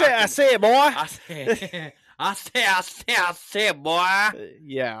say it, boy. I say it, boy.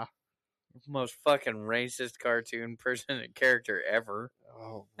 Yeah. Most fucking racist cartoon person and character ever.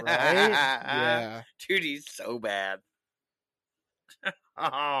 Oh, right? Yeah. Dude, he's so bad.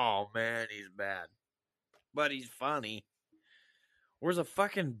 Oh, man, he's bad. But he's funny. Where's a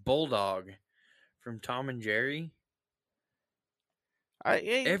fucking bulldog from Tom and Jerry?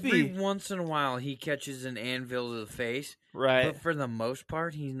 Every once in a while, he catches an anvil to the face. Right. But for the most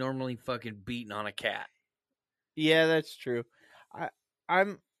part, he's normally fucking beating on a cat. Yeah, that's true.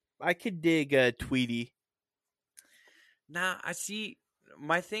 I could dig Tweety. Nah, I see.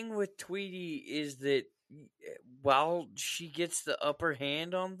 My thing with Tweety is that while she gets the upper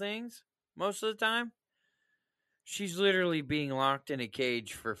hand on things most of the time, she's literally being locked in a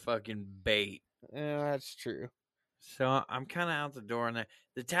cage for fucking bait. Yeah, that's true. So I'm kind of out the door on that.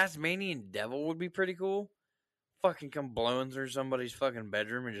 The Tasmanian Devil would be pretty cool. Fucking come blowing through somebody's fucking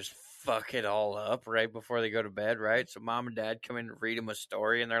bedroom and just fuck it all up right before they go to bed, right? So mom and dad come in and read them a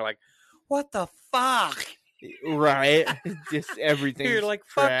story, and they're like, "What the fuck?" Right? Just everything. You're like,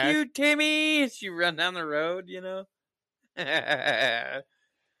 "Fuck you, Timmy!" As you run down the road, you know.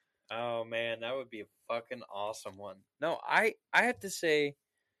 Oh man, that would be a fucking awesome one. No, I have to say,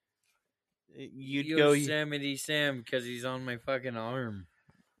 You'd go Yosemite Sam because he's on my fucking arm.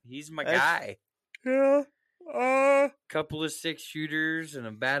 He's my guy. Yeah. Couple of 6-shooters and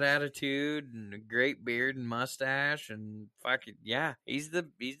a bad attitude and a great beard and mustache and fucking yeah, he's the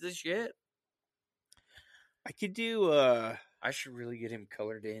shit. I could do I should really get him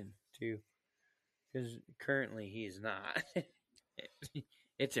colored in too, because currently he is not.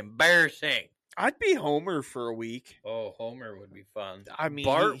 It's embarrassing. I'd be Homer for a week. Oh, Homer would be fun. I mean,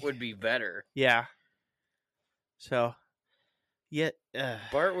 Bart would be better. Yeah. So,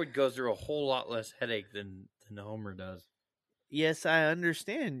 Bart would go through a whole lot less headache than Homer does. yes, I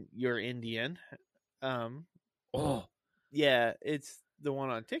understand you're Indian. Oh, Yeah, it's the one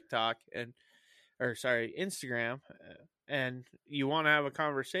on TikTok Instagram, and you want to have a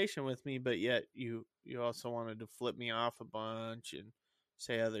conversation with me, but yet you also wanted to flip me off a bunch and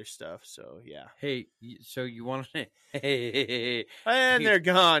say other stuff. So yeah, hey, so you want to? Hey, and they're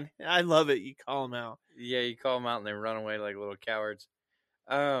gone. I love it. You call them out. yeah, you call them out and they run away like little cowards.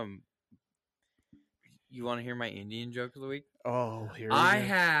 You want to hear my Indian joke of the week? Oh, here we I go.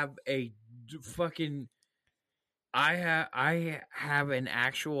 have a fucking. I have an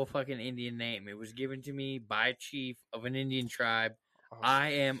actual fucking Indian name. It was given to me by a chief of an Indian tribe. Oh. I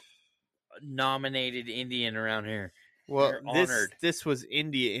am nominated Indian around here. Well, You're honored. this was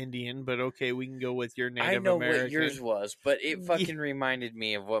Indian, but okay, we can go with your Native I know American. what yours was, but it fucking reminded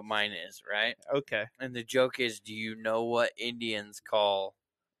me of what mine is, right? Okay. And the joke is, do you know what Indians call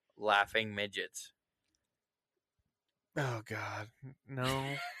laughing midgets? Oh God, no,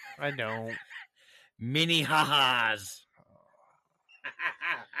 I don't. Mini ha-has.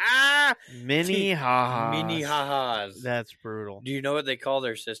 Mini ha-has. Mini ha-has. That's brutal. Do you know what they call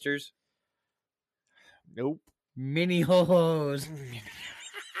their sisters? Nope. Mini ho-hos.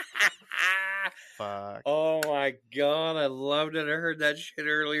 Fuck. Oh my god, I loved it. I heard that shit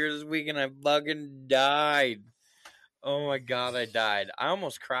earlier this week and I fucking died. Oh my god, I died. I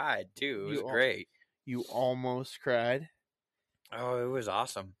almost cried too. It was great. You almost cried. Oh, it was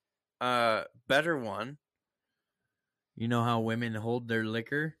awesome. Better one. You know how women hold their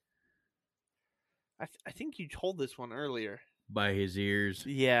liquor? I think you told this one earlier. By his ears.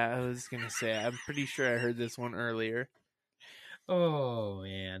 Yeah, I was gonna say. I'm pretty sure I heard this one earlier. Oh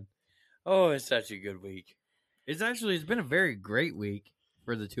man. Oh, it's such a good week. It's been a very great week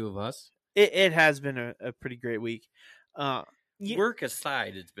for the two of us. It has been a pretty great week. Work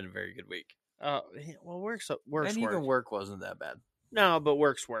aside, it's been a very good week. Well, works. And even work wasn't that bad. No, but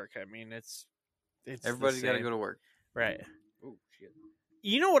work's work. I mean, it's Everybody's got to go to work. Right. Oh shit.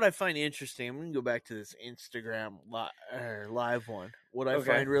 You know what I find interesting? I'm going to go back to this Instagram live one. What I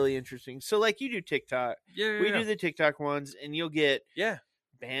find really interesting. So, like, you do TikTok. Yeah. We do the TikTok ones, and you'll get Yeah.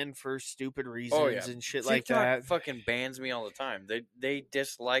 banned for stupid reasons and shit like TikTok that. fucking bans me all the time. They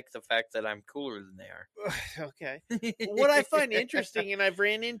dislike the fact that I'm cooler than they are. Okay. What I find interesting, and I've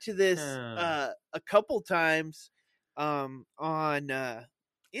ran into this a couple times on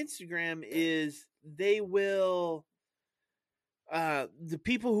Instagram, is they will the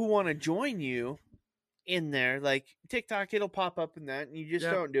people who want to join you in there, like TikTok, it'll pop up in that, and you just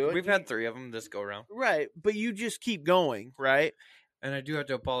don't do it. We've had 3 of them this go around. Right, but you just keep going, right? And I do have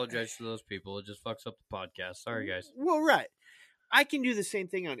to apologize to those people. It just fucks up the podcast. Sorry, guys. Well, right. I can do the same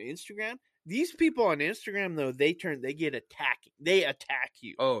thing on Instagram. These people on Instagram, though, they get attacking. They attack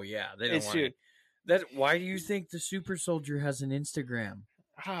you. Oh yeah, they don't want it. Why do you think The super soldier has an Instagram?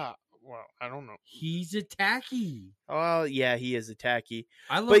 Well, I don't know. He's attacky. Oh, yeah, he is attacky.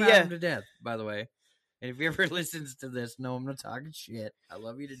 I love Adam to death, by the way. And if he ever listens to this, no, I'm not talking shit. I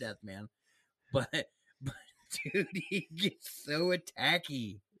love you to death, man. But dude, he gets so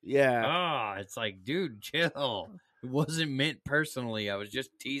attacky. Yeah. It's like, dude, chill. It wasn't meant personally. I was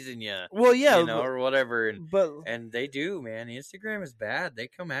just teasing you. Well, yeah, or whatever. And they do, man. Instagram is bad. They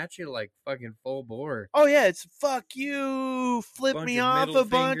come at you like fucking full bore. Oh yeah, it's fuck you, flip me off a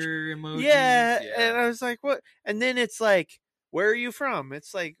bunch. Emojis. Yeah, and I was like, what? And then it's like, where are you from?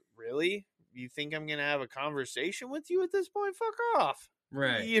 It's like, really? You think I'm gonna have a conversation with you at this point? Fuck off.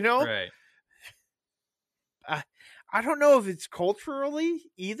 Right. You know? Right. I don't know if it's culturally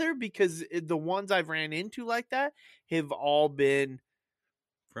either, because the ones I've ran into like that have all been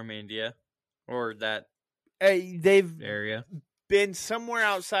from India or that they've area been somewhere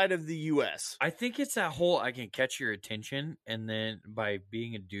outside of the U.S. I think it's that whole I can catch your attention and then by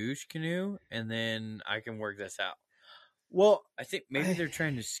being a douche canoe, and then I can work this out. Well, I think maybe they're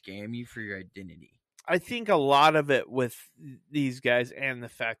trying to scam you for your identity. I think a lot of it with these guys, and the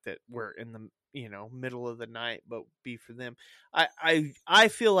fact that we're in the middle of the night, but be for them. I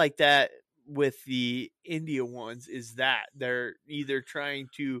feel like that with the India ones is that they're either trying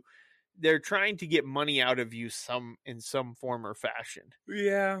to get money out of you in some form or fashion.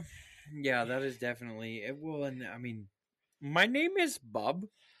 Yeah, that is definitely it. Well, and I mean, my name is Bob.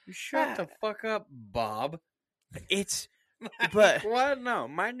 Shut the fuck up, Bob. It's but what? No,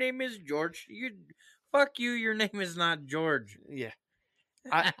 my name is George. Fuck you. Your name is not George. Yeah.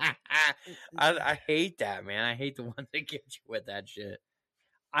 I hate that, man. I hate the ones that get you with that shit.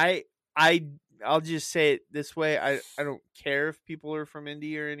 I I'll just say it this way. I don't care if people are from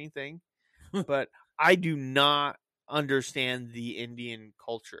India or anything, but I do not understand the Indian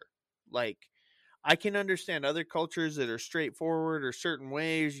culture. Like, I can understand other cultures that are straightforward or certain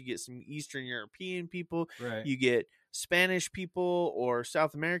ways. You get some Eastern European people, Right. you get Spanish people or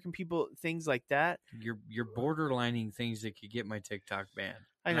South American people, things like that. You're borderlining things that could get my TikTok banned.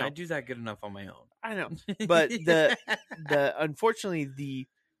 I And know. I do that good enough on my own. I know. But the unfortunately the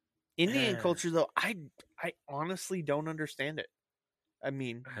Indian culture though, I honestly don't understand it. I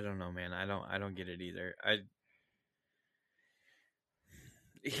mean, I don't know, man. I don't get it either.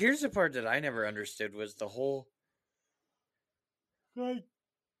 Here's the part that I never understood was the whole God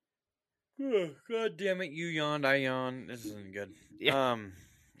damn it, you yawned, I yawned. This isn't good. Yeah.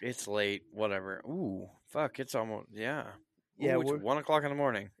 It's late, whatever. Ooh, fuck, it's almost yeah, Ooh, it's 1 o'clock in the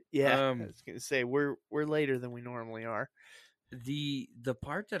morning. yeah. I was gonna say we're later than we normally are. The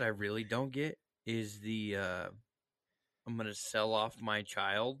part that I really don't get is the I'm gonna sell off my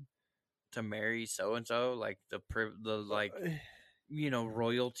child to marry so and so, like the like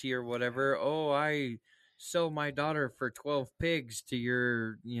royalty or whatever. Oh, I sell my daughter for 12 pigs to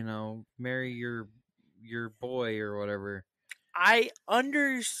your marry your boy or whatever. I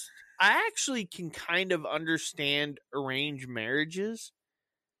actually can kind of understand arranged marriages,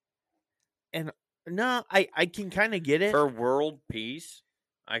 and no, I can kind of get it For world peace.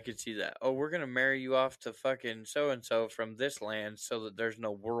 I could see that. Oh, we're gonna marry you off to fucking so and so from this land so that there's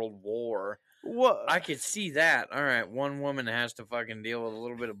no world war. What I could see that. All right, one woman has to fucking deal with a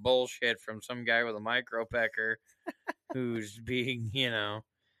little bit of bullshit from some guy with a micro pecker who's being,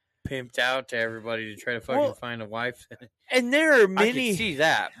 pimped out to everybody to try to fucking find a wife. And there are many. I can see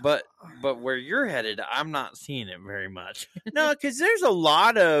that, but where you're headed, I'm not seeing it very much. No, because there's a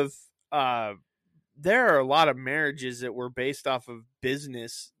lot of there are a lot of marriages that were based off of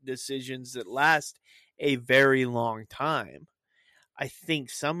business decisions that last a very long time. I think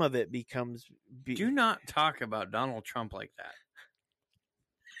some of it becomes. Do not talk about Donald Trump like that.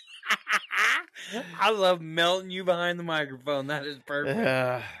 I love melting you behind the microphone. That is perfect.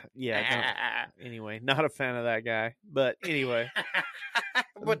 Yeah. Anyway, not a fan of that guy. But anyway.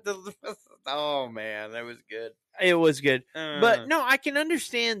 Oh, man, that was good. It was good. But no, I can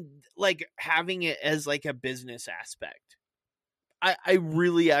understand like having it as like a business aspect. I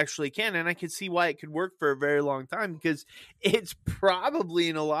really actually can, and I can see why it could work for a very long time because it's probably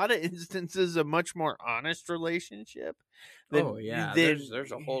in a lot of instances a much more honest relationship.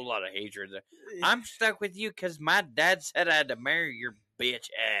 There's a whole lot of hatred there. I'm stuck with you because my dad said I had to marry your bitch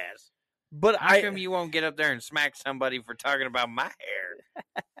ass. But how come you won't get up there and smack somebody for talking about my hair?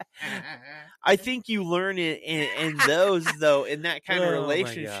 I think you learn in those though, in that kind of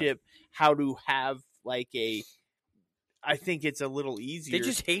relationship, how to have like a. I think it's a little easier. They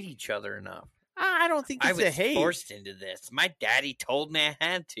just hate each other enough. I don't think it's a hate. I was forced into this. My daddy told me I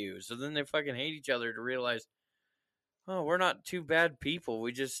had to. So then they fucking hate each other to realize, oh, we're not two bad people.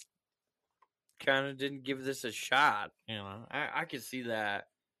 We just kind of didn't give this a shot. I could see that.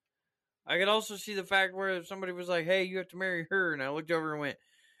 I could also see the fact where somebody was like, hey, you have to marry her. And I looked over and went,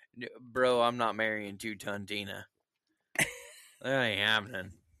 bro, I'm not marrying 2-ton Tina. That ain't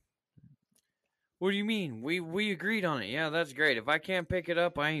happening. What do you mean? We agreed on it. Yeah, that's great. If I can't pick it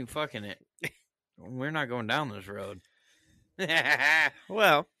up, I ain't fucking it. We're not going down this road.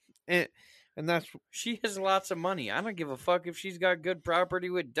 Well, and that's... She has lots of money. I don't give a fuck if she's got good property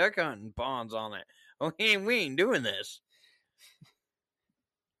with duck hunting ponds on it. Oh, we ain't doing this.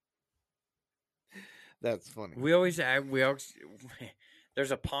 That's funny. We always there's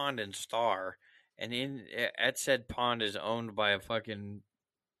a pond in Star, and at said pond is owned by a fucking...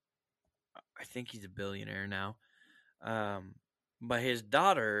 I think he's a billionaire now. But his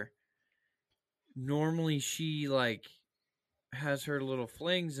daughter, normally she like has her little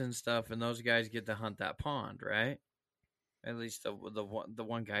flings and stuff, and those guys get to hunt that pond, right? At least the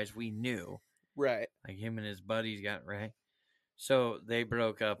one guys we knew, right? Like him and his buddies got right. So they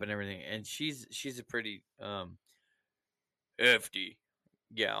broke up and everything, and she's a pretty hefty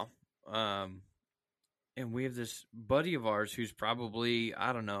gal. And we have this buddy of ours who's probably,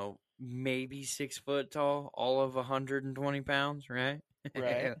 I don't know, maybe 6 foot tall, all of 120 pounds, right?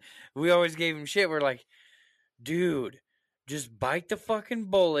 Right. We always gave him shit. We're like, dude, just bite the fucking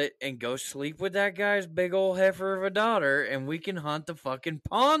bullet and go sleep with that guy's big old heifer of a daughter, and we can hunt the fucking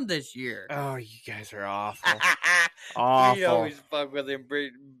pond this year. Oh, you guys are awful. Awful. We always fuck with him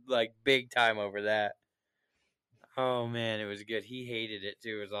like big time over that. Oh, man, it was good. He hated it,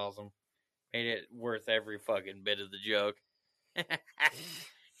 too. It was awesome. Made it worth every fucking bit of the joke.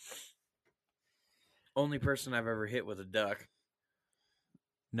 Only person I've ever hit with a duck.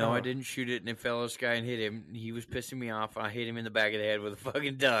 No, I Oh. didn't shoot it, and it fell out of the sky and hit him. He was pissing me off. I hit him in the back of the head with a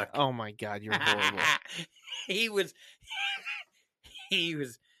fucking duck. Oh my God, you're horrible. he was,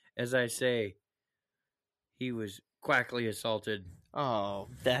 as I say, he was quackly assaulted. Oh,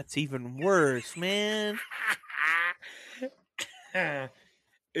 that's even worse, man.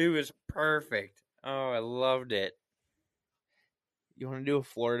 It was perfect. Oh, I loved it. You want to do a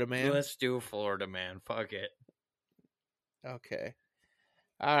Florida man? Let's do a Florida man. Fuck it. Okay.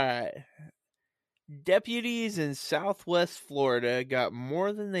 All right. Deputies in Southwest Florida got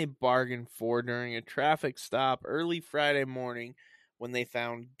more than they bargained for during a traffic stop early Friday morning when they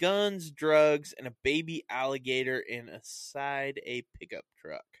found guns, drugs, and a baby alligator inside a pickup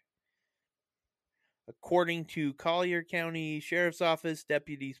truck. According to Collier County Sheriff's Office,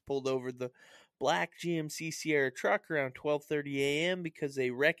 deputies pulled over the black GMC Sierra truck around 12:30 a.m. because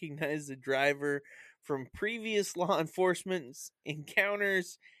they recognized the driver from previous law enforcement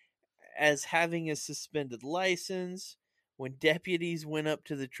encounters as having a suspended license. When deputies went up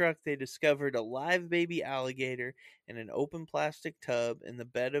to the truck, they discovered a live baby alligator in an open plastic tub in the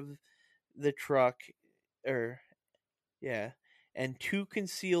bed of the truck, and two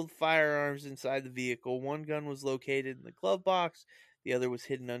concealed firearms inside the vehicle. One gun was located in the glove box. The other was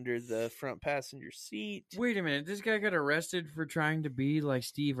hidden under the front passenger seat. Wait a minute. This guy got arrested for trying to be like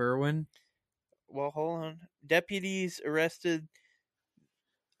Steve Irwin. Well, hold on. Deputies arrested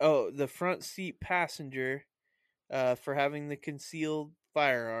the front seat passenger for having the concealed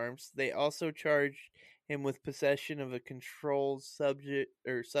firearms. They also charged him with possession of a controlled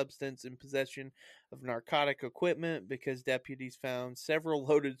substance and possession of narcotic equipment because deputies found several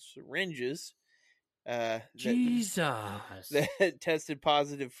loaded syringes Jesus. that tested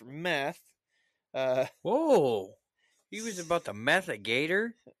positive for meth. Whoa. He was about to meth a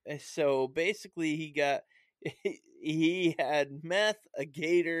gator? So basically, he had meth, a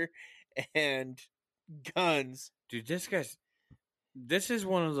gator, and guns. Dude, this is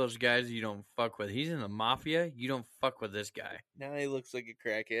one of those guys you don't fuck with. He's in the mafia. You don't fuck with this guy. Now he looks like a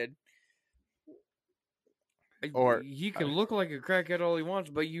crackhead. Or he can look like a crackhead all he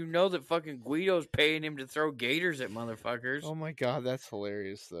wants, but you know that fucking Guido's paying him to throw gators at motherfuckers. Oh my God, that's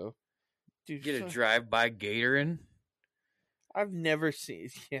hilarious, though. Dude, Get a drive-by gator in. I've never seen.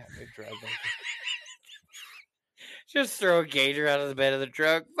 Yeah, they drive by. Just throw a gator out of the bed of the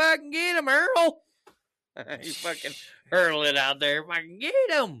truck. Fucking get him, Earl. You fucking hurl it out there. Fucking get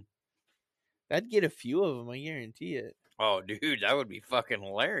him. I'd get a few of them, I guarantee it. Oh, dude, that would be fucking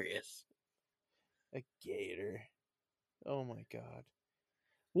hilarious. A gator. Oh my God.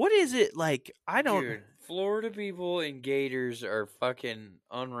 What is it like? I don't. Dude, Florida people and gators are fucking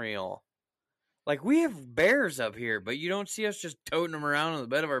unreal. Like, we have bears up here, but you don't see us just toting them around on the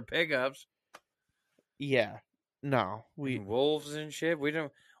bed of our pickups. Yeah. No. And wolves and shit. We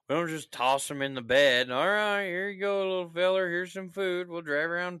don't just toss them in the bed. All right, here you go, little feller. Here's some food. We'll drive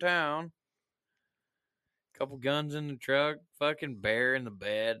around town. Couple guns in the truck. Fucking bear in the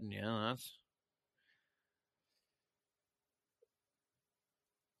bed. And, that's...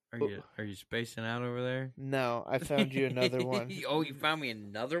 Are you spacing out over there? No, I found you another one. Oh, you found me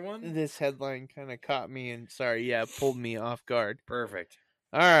another one? This headline kind of caught me and pulled me off guard. Perfect.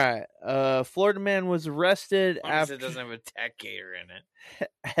 All right. Florida man was arrested after it doesn't have a tech gator in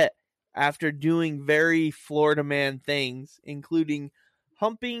it. After doing very Florida man things, including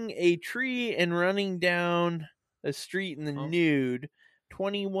humping a tree and running down a street in the nude.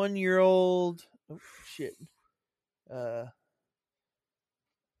 21-year-old. Oh shit.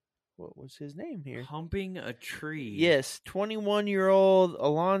 What was his name here? Humping a tree. Yes, 21-year-old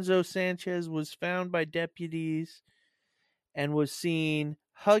Alonzo Sanchez was found by deputies and was seen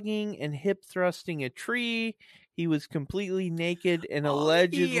hugging and hip thrusting a tree. He was completely naked and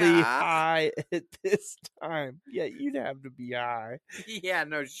allegedly high at this time. Yeah, you'd have to be high. Yeah,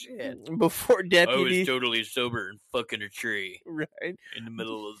 no shit. Before deputies... I was totally sober and fucking a tree. Right. In the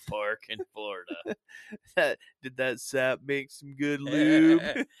middle of the park in Florida. Did that sap make some good lube?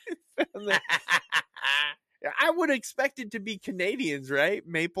 I would expect it to be Canadians, right?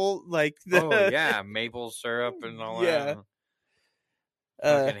 Maple, Oh, yeah. Maple syrup and all that.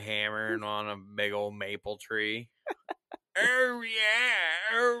 Fucking hammering on a big old maple tree. Oh,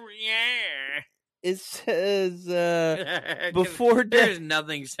 yeah. Oh, yeah. It says, before... There's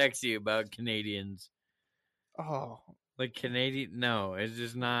nothing sexy about Canadians. Oh. Like Canadian... No, it's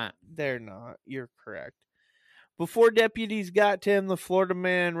just not. They're not. You're correct. Before deputies got to him, the Florida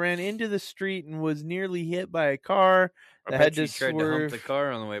man ran into the street and was nearly hit by a car. I bet you tried to hump the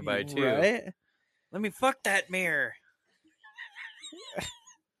car on the way by, too. Right? Let me fuck that mirror.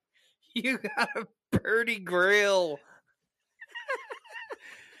 You got a birdie grill.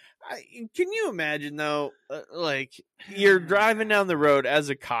 Can you imagine though? Like you're driving down the road as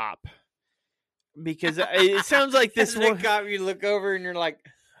a cop, because it sounds like this As a one. cop, you look over and you're like,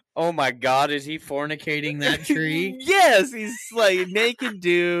 "Oh my god, is he fornicating that tree?" Yes, he's like naked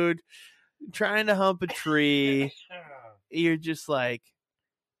dude trying to hump a tree. You're just like,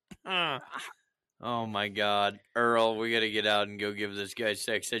 Oh my god, Earl, we gotta get out and go give this guy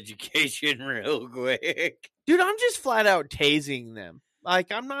sex education real quick. dude, I'm just flat out tasing them.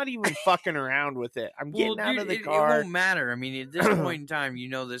 Like, I'm not even fucking around with it. I'm getting out of the It car. won't matter. I mean, at this point in time, you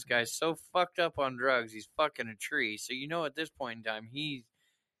know this guy's so fucked up on drugs, he's fucking a tree. So you know at this point in time,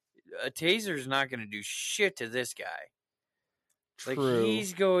 a taser's not gonna do shit to this guy. Like, True.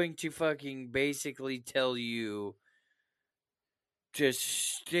 he's going to fucking basically tell you to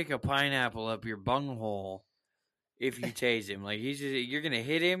stick a pineapple up your bunghole if you tase him. Like, you're gonna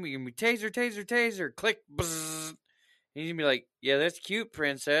hit him. You're gonna be taser, click, bzzz. He's gonna be like, "Yeah, that's cute,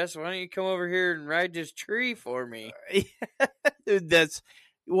 princess. Why don't you come over here and ride this tree for me?" Dude,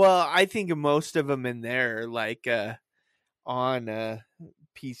 I think most of them in there are like on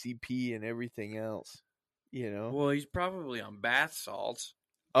PCP and everything else. You know. Well, he's probably on bath salts,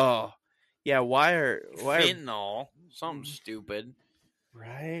 Oh, yeah. Why are fentanyl, something stupid.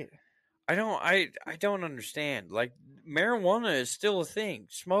 right? I don't understand. Like, marijuana is still a thing.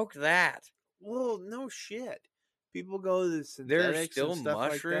 Smoke that. Well, no shit. People go to the There's synthetics still and stuff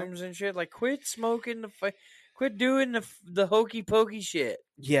mushrooms like and shit. Like, quit smoking quit doing the hokey pokey shit.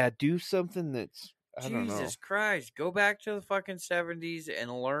 that. Yeah, do something that's I don't know. Jesus Christ, go back to the fucking 70s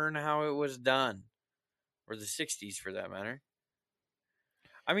and learn how it was done, or the 60s for that matter.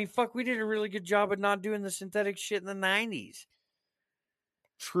 I mean, fuck, we did a really good job of not doing the synthetic shit in the 90s.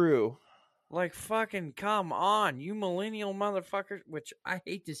 True. Like, fucking come on, you millennial motherfuckers. Which I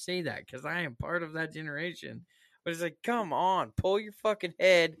hate to say that because I am part of that generation. But it's like, come on, pull your fucking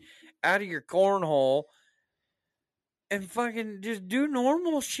head out of your cornhole and fucking just do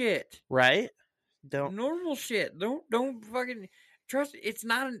normal shit. Right? Don't. Normal shit. Don't fucking trust. It's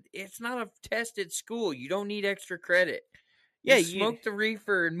not a test at school. You don't need extra credit. Yeah, Just smoke the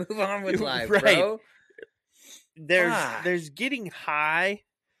reefer and move on with life, Right. bro. There's getting high,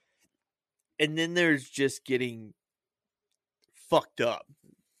 and then there's just getting fucked up.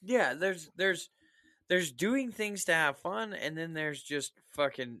 Yeah, there's doing things to have fun, and then there's just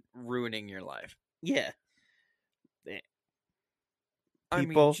fucking ruining your life. Yeah. I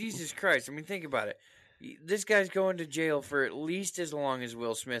People- mean, Jesus Christ. I mean, think about it. This guy's going to jail for at least as long as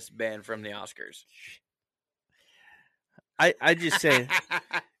Will Smith's banned from the Oscars. I just say,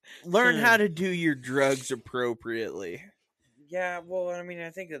 learn how to do your drugs appropriately. Yeah, well, I mean,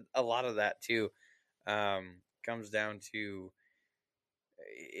 I think that a lot of that too comes down to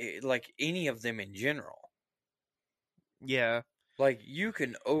like any of them in general. Yeah. Like, you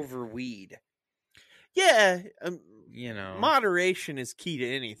can overweed, Yeah. you know. Moderation is key to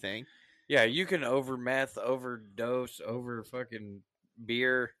anything. Yeah, you can over meth, overdose, over fucking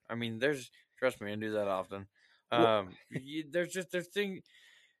beer. I mean, trust me, I do that often.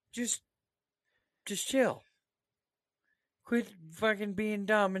 Just chill. Quit fucking being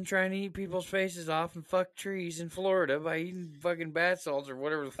dumb and trying to eat people's faces off and fuck trees in Florida by eating fucking bath salts or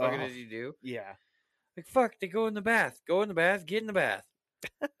whatever the fuck it is you do. Yeah. Like, fuck, they go in the bath. Go in the bath, get in the bath.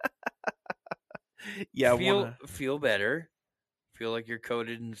 Yeah. Feel better. Feel like you're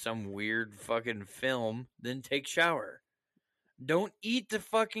coated in some weird fucking film, then take shower. Don't eat the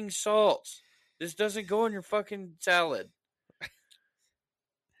fucking salts. This doesn't go in your fucking salad.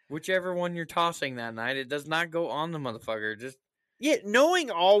 Whichever one you're tossing that night, it does not go on the motherfucker. Just Yeah, knowing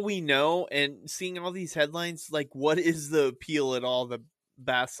all we know and seeing all these headlines, like, what is the appeal at all the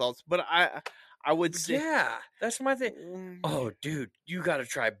bath salts? But I would say, yeah, that's my thing. Oh, dude, you got to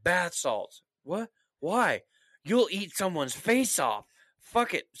try bath salts. What? Why? You'll eat someone's face off.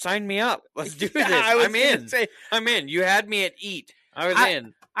 Fuck it, sign me up. Let's do this. I'm in. I'm in. You had me at eat. I was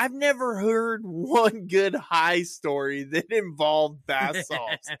in. I've never heard one good high story that involved bath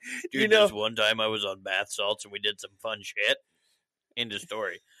salts. Dude, this one time I was on bath salts and we did some fun shit. End of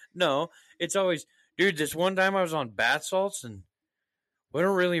story. No, it's always, dude, this one time I was on bath salts and I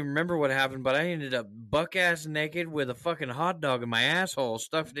don't really remember what happened, but I ended up buck-ass naked with a fucking hot dog in my asshole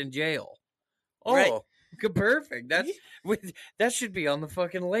stuffed in jail. Oh, Right. Perfect. That should be on the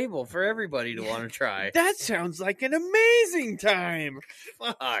fucking label for everybody to want to try. That sounds like an amazing time.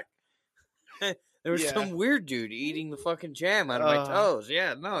 Fuck. There was Yeah. some weird dude eating the fucking jam out of my toes.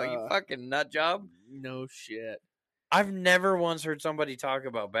 Yeah, no, you fucking nut job. No shit. I've never once heard somebody talk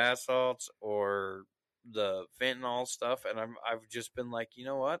about bath salts or the fentanyl stuff, and I've just been like, you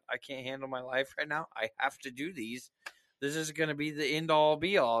know what? I can't handle my life right now. I have to do these. This is gonna be the end all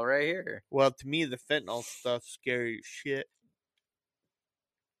be all right here. Well, to me, the fentanyl stuff's scary as shit.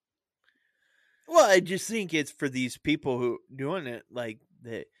 Well, I just think it's for these people who doing it, like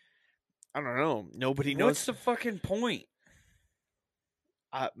that. I don't know. Nobody knows. What's the fucking point?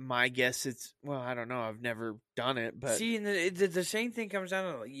 My guess it's I don't know. I've never done it, but See, and the same thing comes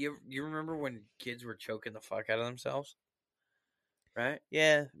down to like, you remember when kids were choking the fuck out of themselves, right?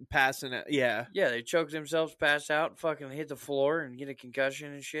 yeah, passing it. Yeah, Yeah, they choke themselves, pass out, fucking hit the floor, and get a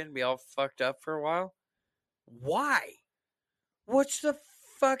concussion and shit, and be all fucked up for a while. Why? What's the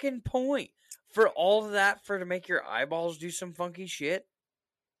fucking point for all of that to make your eyeballs do some funky shit?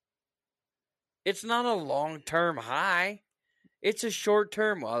 It's not a long-term high. It's a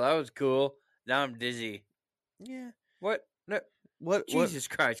short-term. Wow, that was cool. Now I'm dizzy. yeah. What? No, What? Jesus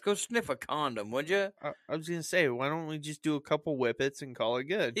Christ! Go sniff a condom, would you? I was gonna say, why don't we just do a couple whippets and call it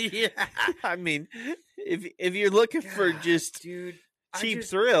good? Yeah, I mean, if you're looking for just dude, cheap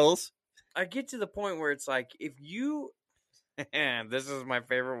thrills, I get to the point where it's like, if you, this is my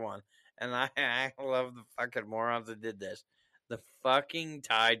favorite one, and I love the fucking morons that did this. The fucking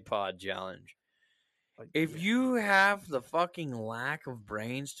Tide Pod challenge. If you have the fucking lack of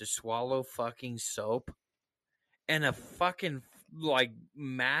brains to swallow fucking soap and a fucking like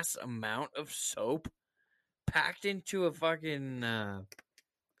mass amount of soap packed into a fucking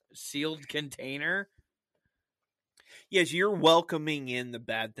sealed container, yes, you're welcoming in the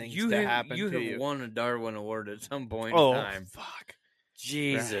bad things to happen to you. You have won a Darwin Award at some point Oh, in time. fuck.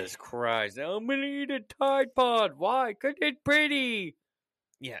 Jesus Christ. I'm going to eat a Tide Pod. Why? Because it's pretty.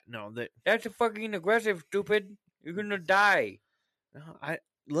 Yeah, no, That's a fucking aggressive, stupid. You're going to die. no,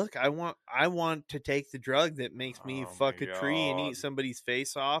 I want to take the drug that makes me Oh fuck my a tree and God. eat somebody's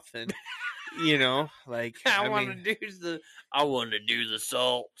face off, and like I want mean, to do the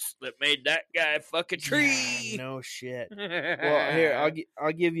salts that made that guy fuck a tree. yeah, no shit. Well, here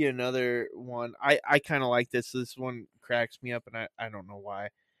I'll give you another one. I kind of like this. This one cracks me up, and I don't know why.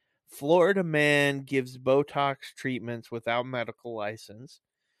 Florida man gives Botox treatments without medical license.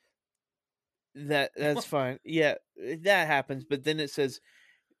 That's fine. Yeah, that happens. But then it says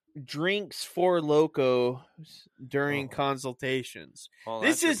drinks Four Loko during consultations. Well,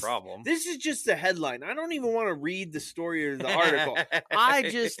 This that's is your problem. This is just the headline. I don't even want to read the story or the article. I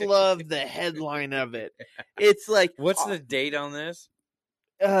just love the headline of it. It's like, What's the date on this?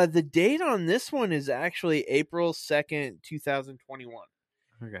 the date on this one is actually April 2nd, 2021.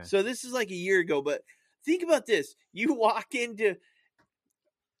 Okay. So this is like a year ago, but think about this. You walk into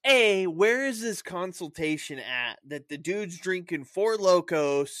where is this consultation at that the dude's drinking Four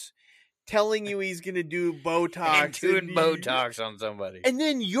Locos, telling you he's going to do Botox. And doing Botox on somebody. And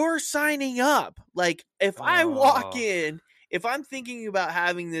then you're signing up. Like, if I walk in, if I'm thinking about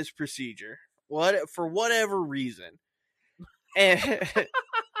having this procedure, for whatever reason, and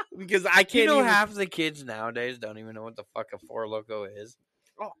because I can't half the kids nowadays don't even know what the fuck a Four Loko is.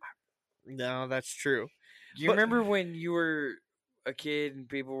 Oh, no, that's true. Do you remember when you were a kid and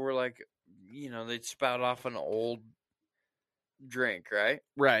people were like, they'd spout off an old drink, right?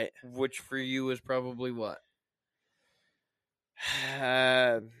 Right. Which for you was probably what?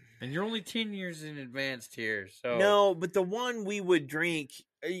 And you're only 10 years in advanced here, so no, but the one we would drink,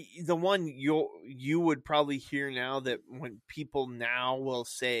 the one you would probably hear now, that when people now will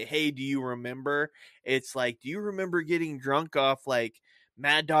say, "Hey, do you remember?" It's like, "Do you remember getting drunk off like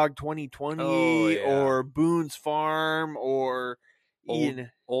Mad Dog 2020 or Boone's Farm or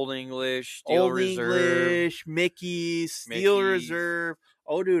Old English, Steel Reserve, Mickey's, Steel Reserve?"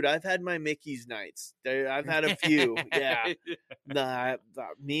 Oh, dude, I've had my Mickey's nights. I've had a few. Yeah,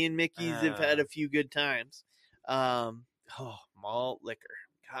 me and Mickey's have had a few good times. Malt liquor.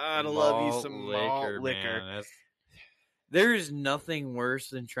 Gotta love you some malt liquor. There's nothing worse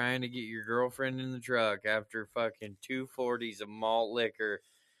than trying to get your girlfriend in the truck after fucking 240s of malt liquor.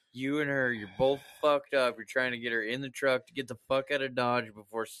 You and her, you're both fucked up. You're trying to get her in the truck to get the fuck out of Dodge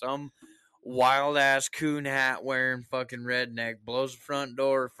before some wild ass coon hat wearing fucking redneck blows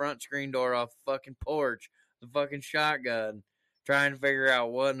the front screen door off the fucking porch, the fucking shotgun, trying to figure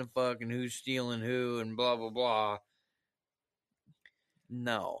out what in the fuck and who's stealing who and blah blah blah.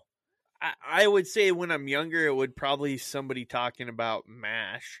 No. I would say when I'm younger, it would probably somebody talking about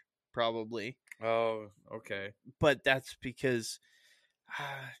MASH, probably. Oh, okay. But that's because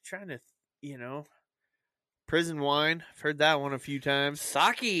trying to, prison wine. I've heard that one a few times.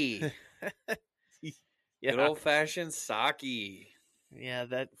 Sake. Yeah. Good old fashioned sake. Yeah,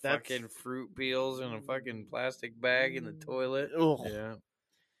 that's fucking fruit peels in a fucking plastic bag in the toilet. Ugh. Yeah.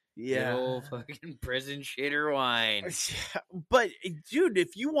 Good Yeah. old fucking prison shitter wine. But dude,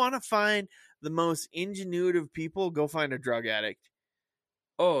 if you want to find the most ingenuitive people, go find a drug addict.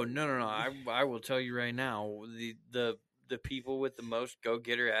 Oh no. I will tell you right now, the people with the most go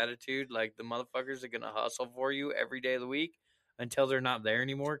getter attitude, like the motherfuckers that are gonna hustle for you every day of the week until they're not there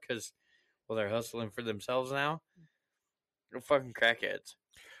anymore because they're hustling for themselves now. They're fucking crackheads.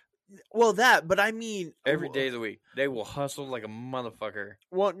 Well, but I mean Every day of the week, they will hustle like a motherfucker.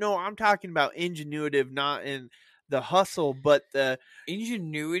 Well, no, I'm talking about ingenuitive, not in the hustle, but the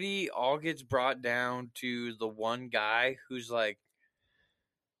Ingenuity all gets brought down to the one guy who's like,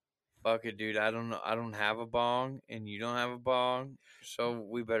 fuck it, dude. I don't have a bong, and you don't have a bong, so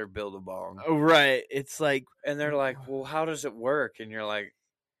we better build a bong. right. It's like, And they're like, well, how does it work? And you're like,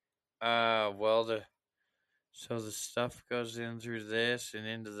 well, so the stuff goes in through this and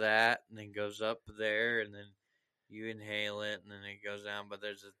into that, and then goes up there, and then you inhale it, and then it goes down. But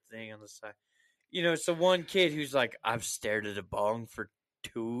there's a thing on the side. You know, it's the one kid who's like, I've stared at a bong for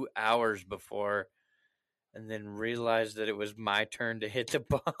 2 hours before, and then realized that it was my turn to hit the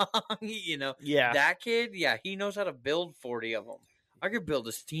bong. You know, yeah, that kid, yeah, he knows how to build 40 of them. I could build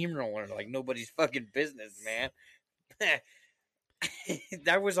a steamroller like nobody's fucking business, man.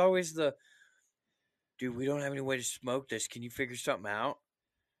 That was always the, dude, we don't have any way to smoke this. Can you figure something out?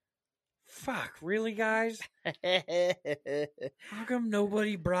 Fuck, really, guys? How come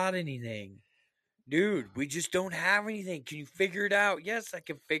nobody brought anything? Dude, we just don't have anything. Can you figure it out? Yes, I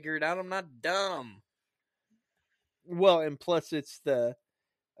can figure it out. I'm not dumb. well, and plus it's the,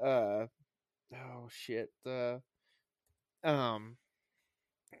 oh shit, the,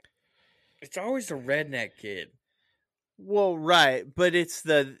 It's always the redneck kid. well, right, but it's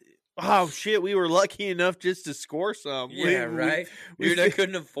the, oh shit, we were lucky enough just to score some. Yeah, right? Dude, I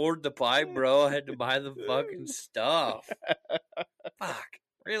couldn't afford the pipe, bro. I had to buy the fucking stuff. Fuck,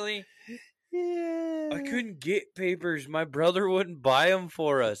 really? Yeah, I couldn't get papers. My brother wouldn't buy them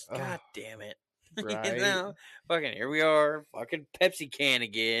for us. Ugh. God damn it. Right. You know, fucking here we are, fucking Pepsi can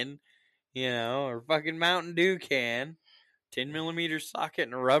again, you know, or fucking Mountain Dew can, 10mm socket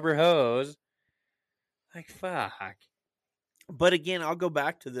and a rubber hose. Like, fuck. But again, I'll go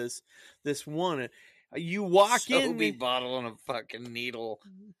back to this one. You walk Sobe in, bottle and a fucking needle.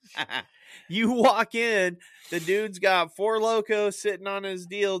 you walk in, the dude's got Four Locos sitting on his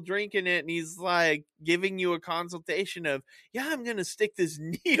deal, drinking it, and he's like giving you a consultation of, yeah, I'm gonna stick this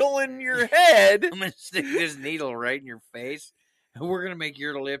needle in your head. I'm gonna stick this needle right in your face, and we're gonna make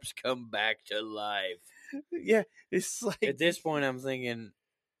your lips come back to life. Yeah, it's like, At this point, I'm thinking,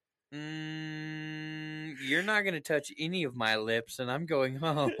 you're not gonna touch any of my lips, and I'm going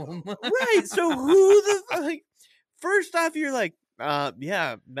home. right. So who the like? First off, you're like,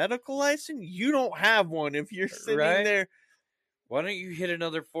 yeah, medical license. You don't have one if you're sitting Right? there. Why don't you hit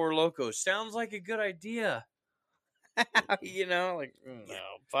another Four Locos? Sounds like a good idea. You know, like, no,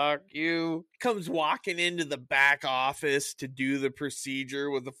 fuck you. Comes walking into the back office to do the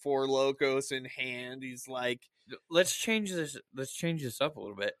procedure with the Four Locos in hand. He's like, Let's change this. Let's change this up a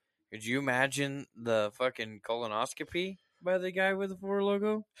little bit. Could you imagine the fucking colonoscopy by the guy with the Four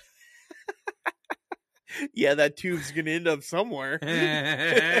Logo? yeah, that tube's gonna end up somewhere.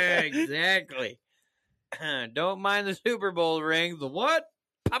 Exactly. Don't mind the Super Bowl ring. The what?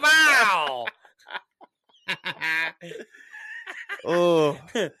 Pow! Oh,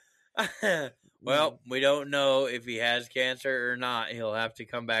 Well, we don't know if he has cancer or not. He'll have to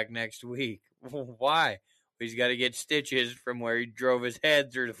come back next week. Why? He's got to get stitches from where he drove his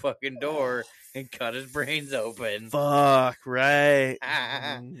head through the fucking door and cut his brains open. fuck, right?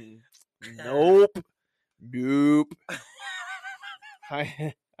 Nope.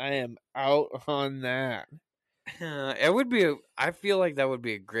 I am out on that. It would be. I feel like that would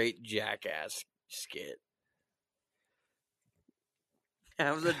be a great Jackass skit.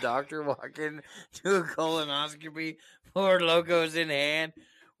 Have the doctor walk in to a colonoscopy, Four Locos in hand.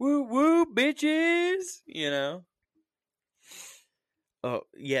 Woo woo, bitches! You know. Oh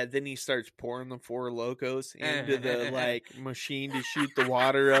yeah, then he starts pouring the Four Locos into the like machine to shoot the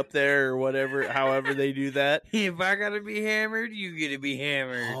water up there or whatever, however they do that. If I gotta be hammered, you get to be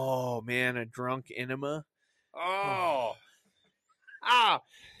hammered. Oh man, a drunk enema. Oh.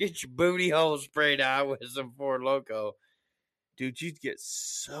 Get your booty hole sprayed out with some Four Loco. Dude, you'd get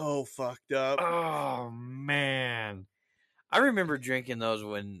so fucked up. Oh man. I remember drinking those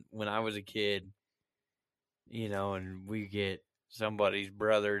when I was a kid. You know, and we get somebody's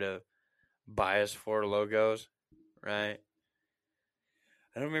brother to buy us Four Logos, right?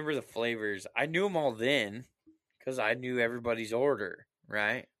 I don't remember the flavors. I knew them all then because I knew everybody's order,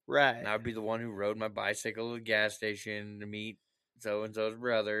 right? Right. And I would be the one who rode my bicycle to the gas station to meet so and so's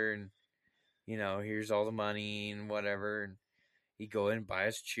brother, and here's all the money and whatever, and he'd go in and buy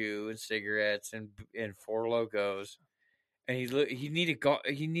us chew and cigarettes and Four Locos, and he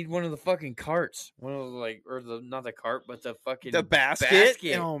need one of the fucking carts, one of the, or the not the cart, but the fucking The basket?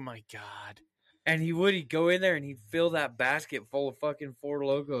 Oh my god. And he'd go in there and he'd fill that basket full of fucking Four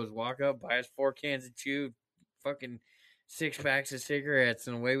Locos, walk up, buy us 4 cans of chew, fucking 6 packs of cigarettes,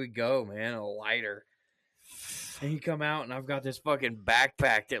 and away we go, man. A lighter. And he'd come out and I've got this fucking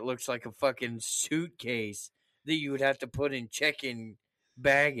backpack that looks like a fucking suitcase that you would have to put in check-in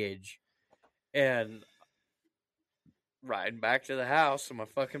baggage. And riding back to the house on my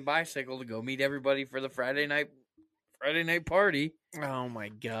fucking bicycle to go meet everybody for the Friday night party. Oh my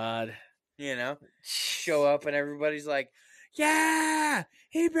god. Show up and everybody's like, yeah,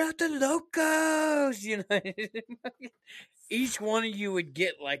 he brought the Locos. Each one of you would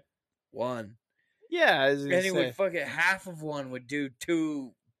get like one. Yeah, and it would fucking half of one would do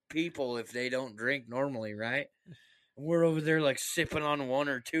 2 people if they don't drink normally, right? And we're over there like sipping on 1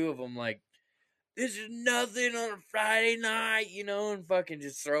 or 2 of them, like, this is nothing on a Friday night, and fucking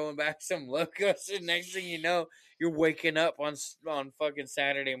just throwing back some Locos. And next thing you know, you're waking up on fucking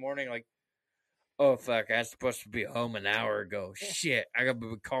Saturday morning like, oh, fuck, I was supposed to be home an hour ago. Shit, I got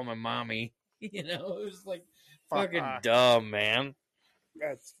to call my mommy. It was like fucking dumb, man.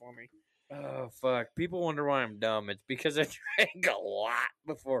 That's funny. Oh, fuck. People wonder why I'm dumb. It's because I drank a lot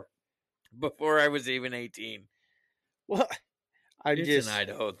before I was even 18. Well, it's an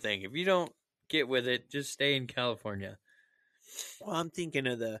Idaho thing. If you don't get with it, just stay in California. Well, I'm thinking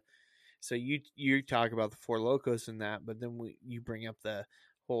of so you talk about the Four Locos and that, but then you bring up the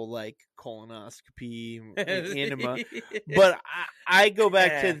whole like colonoscopy enema. But I go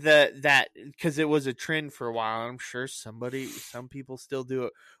back to that because it was a trend for a while. I'm sure some people still do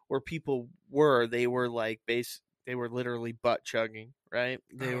it, where people they were like they were literally butt chugging, right?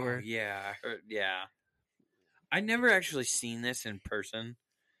 They were yeah. I never actually seen this in person,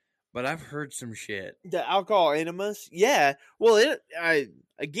 but I've heard some shit. The alcohol enemas, yeah. Well,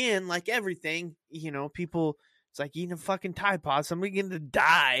 again, like everything, people. It's like eating a fucking Tide Pod. Somebody's going to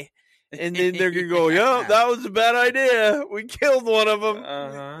die. And then they're going to go, yo, that was a bad idea. We killed one of them.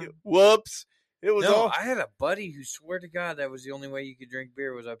 Uh-huh. Whoops. It was I had a buddy who swore to God that was the only way you could drink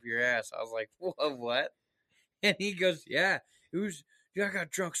beer was up your ass. I was like, what? And he goes, yeah. I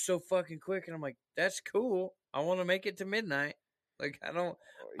got drunk so fucking quick. And I'm like, that's cool. I want to make it to midnight. Like,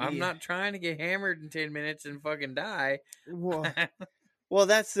 I'm not trying to get hammered in 10 minutes and fucking die. Well,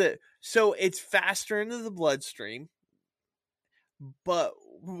 that's it. So it's faster into the bloodstream, but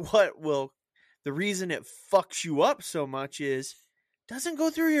the reason it fucks you up so much is it doesn't go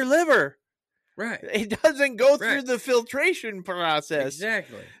through your liver. Right. It doesn't go through the filtration process.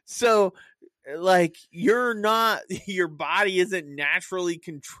 Exactly. So like your body isn't naturally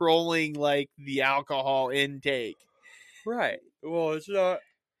controlling like the alcohol intake. Right. Well, it's not.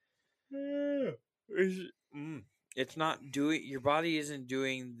 It's not doing. Your body isn't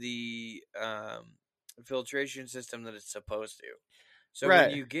doing the filtration system that it's supposed to. So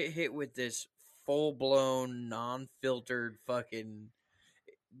when you get hit with this full blown, non-filtered fucking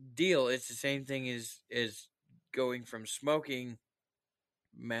deal, it's the same thing as going from smoking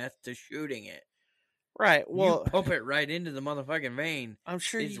meth to shooting it. Right. Well, you pump it right into the motherfucking vein. I'm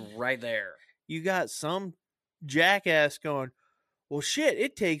sure it's right there. You got some jackass going, well, shit,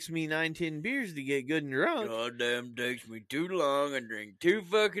 it takes me 9-10 beers to get good and drunk. Goddamn, takes me too long. I drink too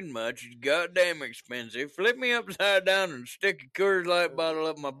fucking much. It's goddamn expensive. Flip me upside down and stick a Coors Light bottle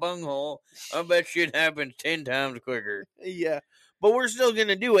up my bunghole. I bet shit happens 10 times quicker. Yeah, but we're still going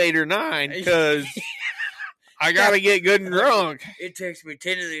to do 8 or 9 because I got to get good and drunk. It takes me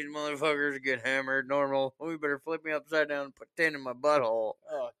 10 of these motherfuckers to get hammered normal. We better flip me upside down and put 10 in my butthole.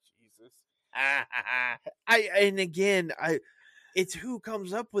 Oh, Jesus. It's who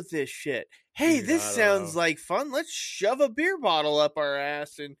comes up with this shit. Hey, Dude, this sounds like fun. Let's shove a beer bottle up our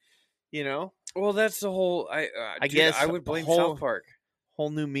ass and, Well, that's the whole. I guess I would blame South Park. Whole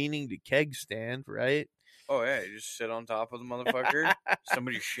new meaning to keg stand, right? Oh yeah, you just sit on top of the motherfucker.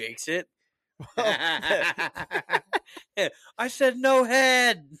 Somebody shakes it. I said no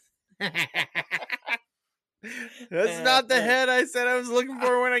head. That's not the head I said I was looking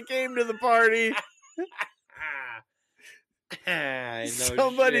for when I came to the party.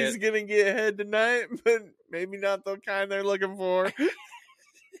 Somebody's gonna get head tonight, but maybe not the kind they're looking for.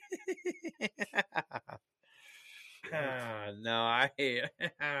 No,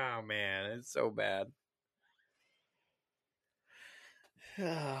 oh man, it's so bad.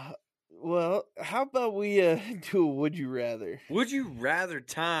 Well, how about we do a would you rather? Would you rather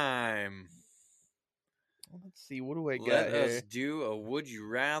time? Let's see. What do I got Let here? us do a would you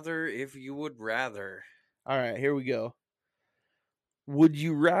rather if you would rather. All right, here we go. Would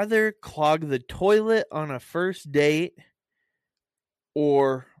you rather clog the toilet on a first date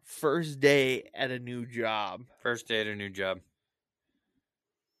or first day at a new job? First day at a new job.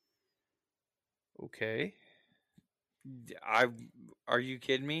 Okay. Are you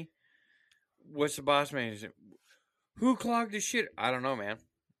kidding me? What's the boss man? Who clogged the shit? I don't know, man.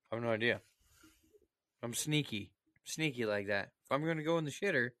 I have no idea. I'm sneaky like that. If I'm gonna go in the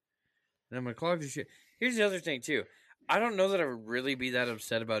shitter, and I'm gonna clog the shit. Here's the other thing too. I don't know that I would really be that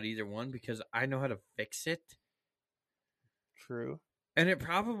upset about either one because I know how to fix it. True. And it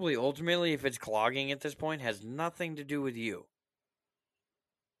probably ultimately, if it's clogging at this point, has nothing to do with you.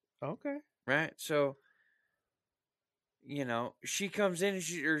 Okay. Right? So, you know, she comes in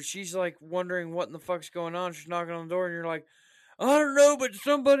and she's like wondering what in the fuck's going on. She's knocking on the door and you're like, I don't know, but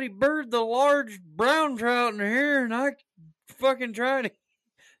somebody bird the large brown trout in here and I fucking trying to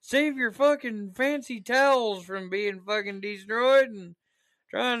save your fucking fancy towels from being fucking destroyed and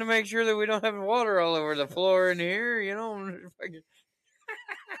trying to make sure that we don't have water all over the floor in here, you know.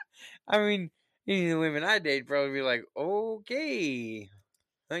 I mean, any of the women I date probably be like, okay,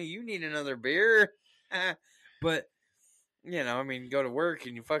 you need another beer. But, you know, I mean, go to work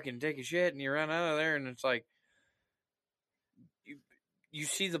and you fucking take a shit and you run out of there and it's like, you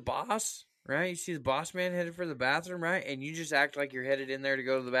see the boss, right? You see the boss man headed for the bathroom, right? And you just act like you're headed in there to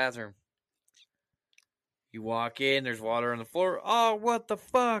go to the bathroom. You walk in, there's water on the floor. Oh, what the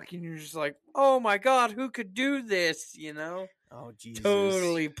fuck? And you're just like, oh my God, who could do this? You know? Oh, Jesus.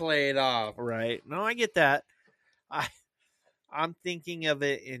 Totally play it off. Right. No, I get that. I'm thinking of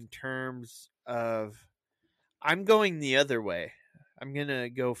it in terms of I'm going the other way. I'm going to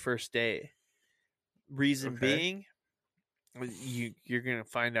go first day. Reason being, you're going to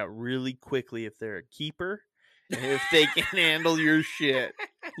find out really quickly if they're a keeper and if they can handle your shit.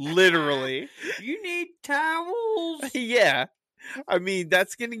 Literally. You need towels. Yeah. I mean,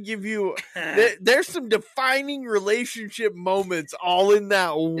 that's going to give you there's some defining relationship moments all in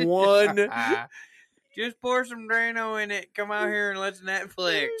that one. Just pour some Drano in it. Come out here and let's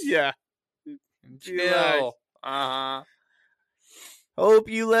Netflix. Yeah. And chill. Uh-huh. Hope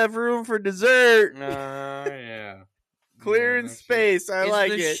you left room for dessert. Yeah. Clearing space. I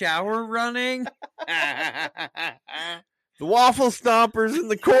like the it. shower running? The waffle stompers in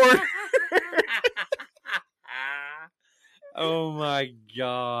the corner. Oh my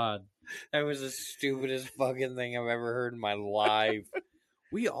God. That was the stupidest fucking thing I've ever heard in my life.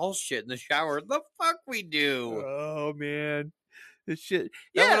 We all shit in the shower. The fuck we do. Oh, man. This shit.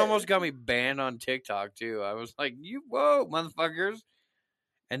 That one almost got me banned on TikTok, too. I was like, whoa, motherfuckers.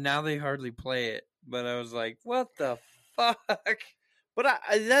 And now they hardly play it. But I was like, what the fuck? But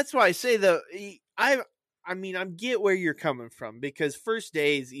that's why I say I mean, I get where you're coming from because first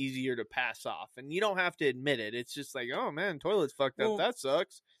day is easier to pass off. And you don't have to admit it. It's just like, oh, man, toilet's fucked up. That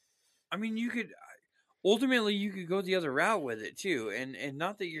sucks. I mean, ultimately, you could go the other route with it, too. And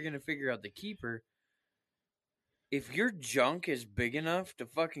not that you're going to figure out the keeper. If your junk is big enough to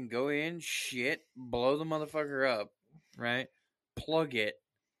fucking go in, shit, blow the motherfucker up, right? Plug it.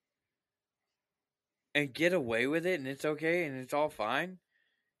 And get away with it, and it's okay, and it's all fine.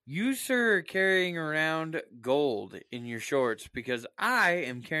 You, sir, are carrying around gold in your shorts because I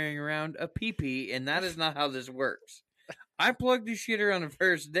am carrying around a pee-pee, and that is not how this works. I plugged the shitter on a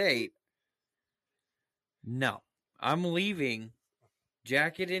first date. No. I'm leaving,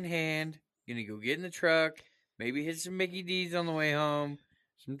 jacket in hand, gonna go get in the truck, maybe hit some Mickey D's on the way home,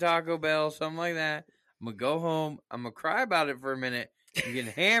 some Taco Bell, something like that. I'm gonna go home, I'm gonna cry about it for a minute, I'm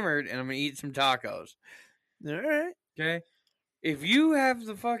getting hammered, and I'm gonna eat some tacos. All right. Okay? If you have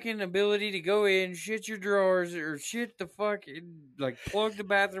the fucking ability to go in, shit your drawers, or shit the fuck, like plug the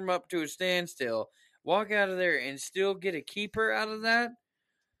bathroom up to a standstill, walk out of there and still get a keeper out of that,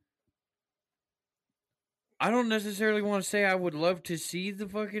 I don't necessarily want to say I would love to see the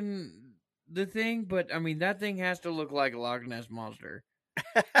thing, but I mean, that thing has to look like a Loch Ness Monster.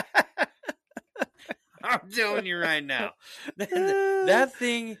 I'm telling you right now. That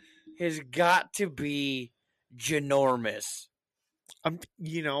thing has got to be ginormous.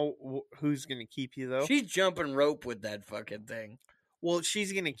 You know who's going to keep you, though? She's jumping rope with that fucking thing. Well,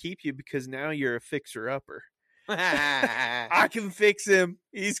 she's going to keep you because now you're a fixer-upper. I can fix him.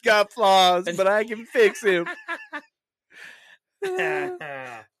 He's got flaws, but I can fix him.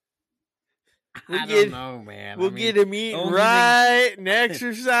 I don't know, man. We'll get him eating right and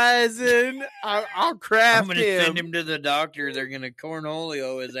exercising. I'll craft him. I'm going to send him to the doctor. They're going to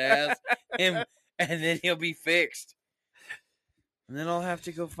cornholio his ass, and then he'll be fixed. And then I'll have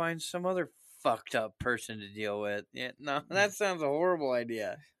to go find some other fucked up person to deal with. Yeah, no, that sounds a horrible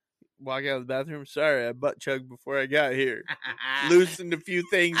idea. Walk out of the bathroom. Sorry, I butt chugged before I got here. Loosened a few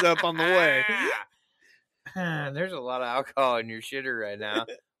things up on the way. There's a lot of alcohol in your shitter right now.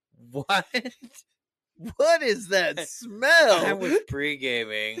 What? What is that I smell? was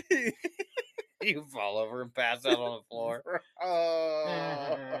pre-gaming. You fall over and pass out on the floor.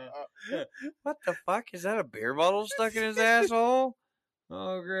 What the fuck? Is that a beer bottle stuck in his asshole?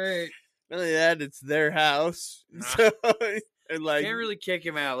 Oh, great. Not only that, it's their house. So, and like, Can't really kick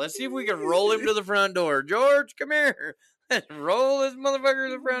him out. Let's see if we can roll him to the front door. George, come here. Let's roll this motherfucker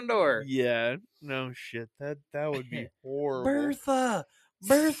to the front door. yeah, no shit. That would be horrible.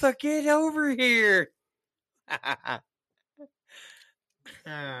 Bertha, get over here.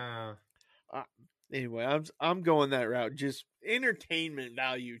 Anyway, I'm going that route. Just entertainment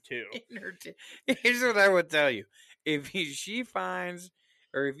value too. Here's what I would tell you: if you find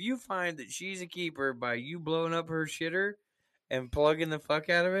that she's a keeper by you blowing up her shitter and plugging the fuck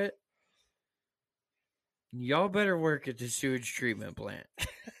out of it, y'all better work at the sewage treatment plant.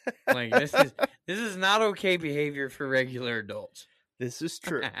 Like this is not okay behavior for regular adults. This is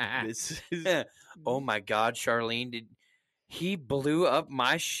true. This is. Oh my God, Charlene, he blew up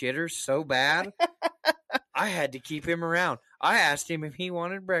my shitter so bad, I had to keep him around. I asked him if he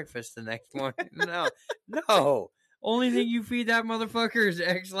wanted breakfast the next morning. No. Only thing you feed that motherfucker is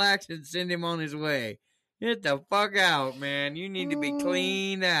X-Lax and send him on his way. Get the fuck out, man. You need to be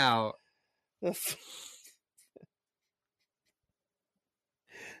cleaned out.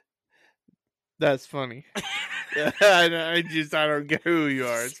 That's funny. I don't care who you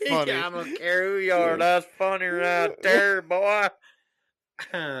are. It's funny. I don't care who you are. That's funny right there, boy.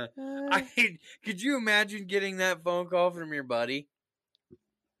 Could you imagine getting that phone call from your buddy?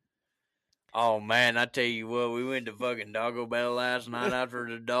 Oh man, I tell you what, we went to fucking Doggo Bell last night out for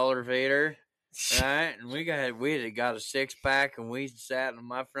the dollar feeder, right? And we had got a 6-pack, and we sat on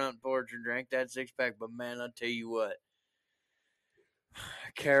my front porch and drank that 6-pack. But man, I tell you what,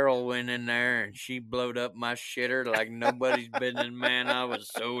 Carol went in there and she blowed up my shitter like nobody's business. Man, I was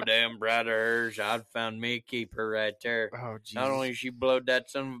so damn proud of her. I'd found me a keeper right there. Oh, Jesus. Not only she blowed that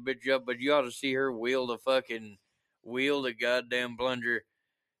son of a bitch up, but you ought to see her wield a goddamn plunger.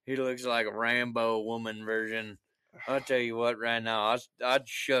 He looks like a Rambo woman version. I'll tell you what, right now, I'd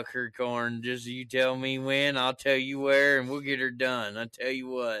shuck her corn. Just you tell me when, I'll tell you where, and we'll get her done. I'll tell you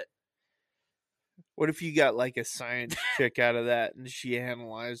what. What if you got like a science chick out of that and she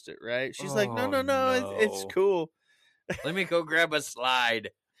analyzed it, right? She's like, no, it's cool. Let me go grab a slide.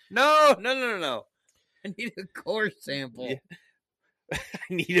 No. I need a core sample. Yeah.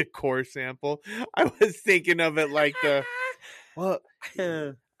 I need a core sample. I was thinking of it like well,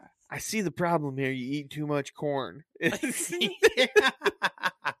 I see the problem here. You eat too much corn.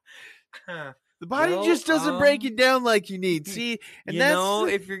 The body just doesn't break it down like you need. See, and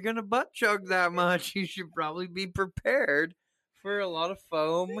if you're gonna butt chug that much, you should probably be prepared for a lot of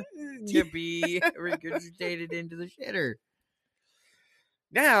foam to be regurgitated into the shitter.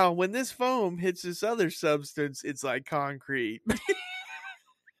 Now, when this foam hits this other substance, it's like concrete.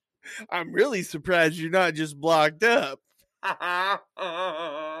 I'm really surprised you're not just blocked up. I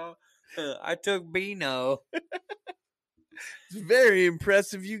took Beano. It's very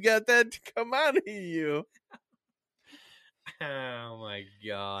impressive you got that to come out of you. Oh my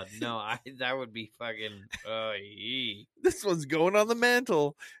God. No, that would be fucking This one's going on the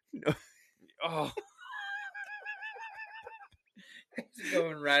mantle. Oh. It's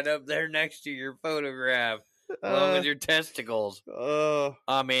going right up there next to your photograph. Along with your testicles.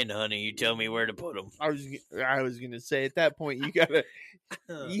 I'm in, honey. You tell me where to put them. I was gonna say at that point you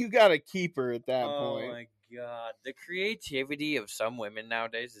gotta keep her at that point. Oh my God, the creativity of some women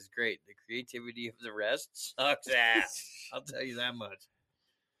nowadays is great. The creativity of the rest sucks ass. I'll tell you that much.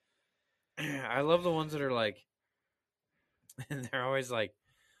 I love the ones that are like, and they're always like,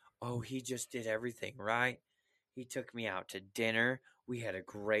 "Oh, he just did everything right. He took me out to dinner. We had a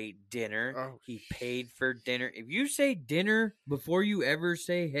great dinner. Oh. He paid for dinner." If you say dinner before you ever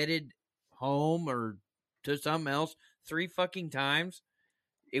say headed home or to something else 3 fucking times,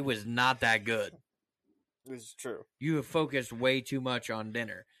 it was not that good. This is true. You have focused way too much on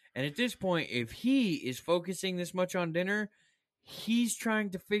dinner. And at this point, if he is focusing this much on dinner, he's trying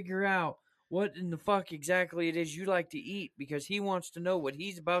to figure out what in the fuck exactly it is you like to eat, because he wants to know what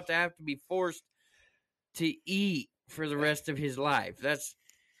he's about to have to be forced to eat for the rest of his life. That's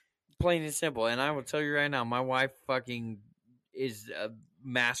plain and simple. And I will tell you right now, my wife fucking is a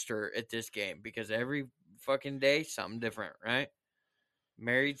master at this game, because every fucking day, something different, right?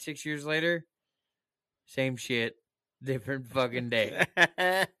 Married 6 years later, same shit, different fucking day.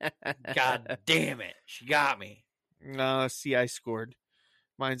 God damn it. She got me. No, see, I scored.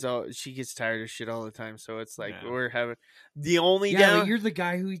 Mine's all. She gets tired of shit all the time, so it's like Yeah. we're having the only Yeah, down. but you're the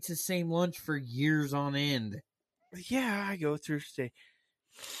guy who eats the same lunch for years on end. Yeah, I go through today,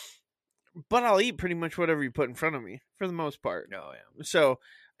 but I'll eat pretty much whatever you put in front of me for the most part. Oh, yeah. So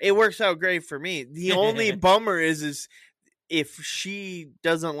it works out great for me. The only bummer is if she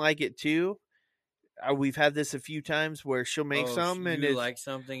doesn't like it too. We've had this a few times where she'll make some and you it's like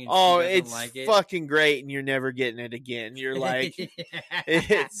something and oh, she doesn't it's like it. fucking great, and you're never getting it again. You're like,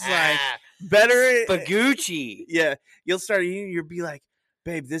 it's like better. Spagucci. Yeah, you'll start eating. You'll be like,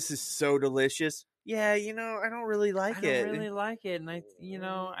 babe, this is so delicious. Yeah, I don't really like I it. don't really like it, and I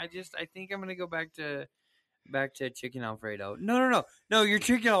think I'm gonna go back to chicken Alfredo. No, your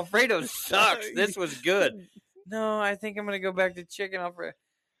chicken Alfredo sucks. This was good. No, I think I'm gonna go back to chicken Alfredo.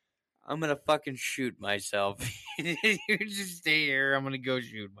 I'm gonna fucking shoot myself. You just stay here. I'm gonna go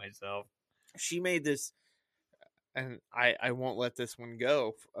shoot myself. She made this, and I won't let this one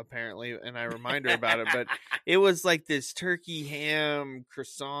go. Apparently, and I remind her about it. But it was like this turkey ham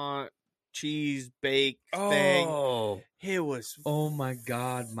croissant cheese bake thing. Oh, It was. Oh my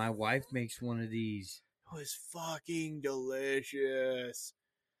god, my wife makes one of these. It was fucking delicious.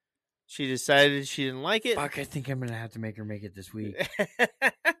 She decided she didn't like it. Fuck, I think I'm gonna have to make her make it this week.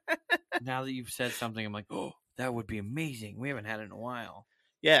 now that you've said something, I'm like, oh, that would be amazing. We haven't had it in a while.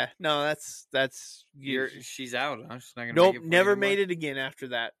 Yeah, no, that's She's out. Huh? She's not gonna. Nope, make it for you never anymore? made it again after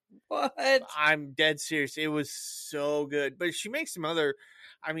that. What? I'm dead serious. It was so good. But she makes some other.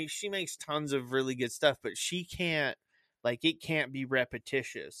 I mean, she makes tons of really good stuff, but she can't. Like, it can't be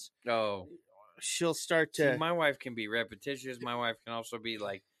repetitious. Oh, She'll start to. see, my wife can be repetitious. My wife can also be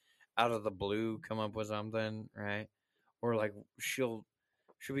like out of the blue, come up with something, right? Or like she'll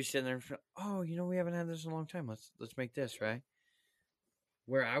be sitting there. And, oh, we haven't had this in a long time. Let's make this, right?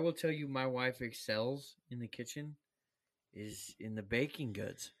 Where I will tell you, my wife excels in the kitchen is in the baking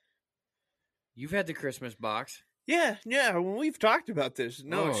goods. You've had the Christmas box. Yeah. Well, we've talked about this.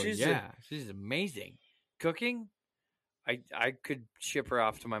 No, she's amazing. Cooking, I could ship her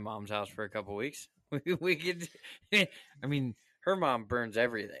off to my mom's house for a couple weeks. We could. I mean, her mom burns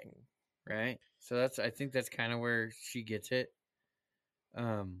everything, right? So I think that's kind of where she gets it.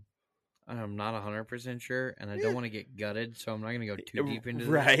 I'm not 100% sure, and I don't want to get gutted, so I'm not going to go too deep into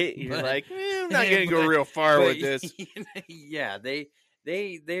this. Right. You're like, I'm not going to go real far with this. Yeah,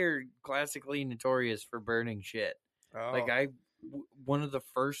 they're classically notorious for burning shit. Oh. Like one of the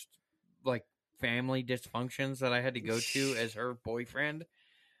first like family dysfunctions that I had to go to as her boyfriend.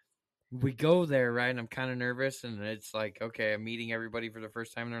 We go there, right? And I'm kind of nervous, and it's like, okay, I'm meeting everybody for the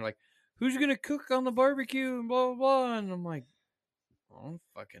first time, and they're like, "Who's gonna cook on the barbecue?" and blah blah blah. And I'm like, I don't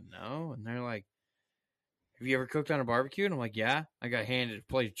fucking know. And they're like, have you ever cooked on a barbecue? And I'm like, yeah. I got handed a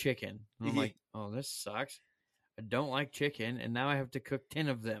plate of chicken. And I'm like, oh, this sucks. I don't like chicken, and now I have to cook 10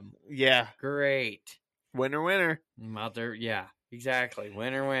 of them. Yeah. Great. Winner. I'm out there. Yeah, exactly.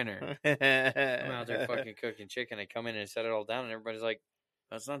 Winner. I'm out there fucking cooking chicken. I come in and set it all down, and everybody's like,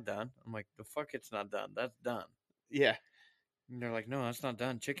 that's not done. I'm like, the fuck it's not done. That's done. Yeah. And they're like, no, that's not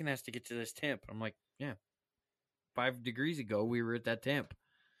done. Chicken has to get to this temp. I'm like, yeah. 5 degrees ago, we were at that temp.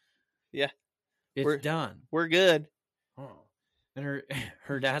 Yeah. It's done. We're good. Oh. And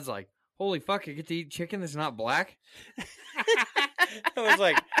her dad's like, holy fuck, I get to eat chicken that's not black? I was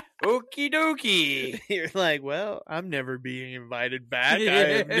like, okie dokie. You're like, well, I'm never being invited back.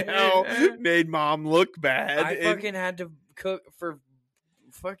 I have now made mom look bad. I fucking had to cook for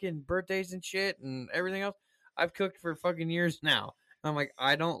fucking birthdays and shit and everything else. I've cooked for fucking years now. I'm like,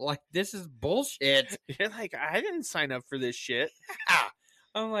 I don't like this. Is bullshit. You're like, I didn't sign up for this shit.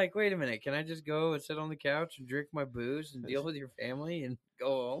 I'm like, wait a minute. Can I just go and sit on the couch and drink my booze and deal with your family and go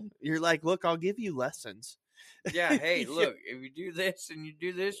home? You're like, look, I'll give you lessons. Yeah, hey, look, if you do this and you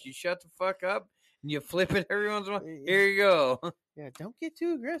do this, you shut the fuck up and you flip it every once in a while. Here you go. Yeah, don't get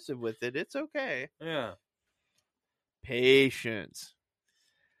too aggressive with it. It's okay. Yeah. Patience.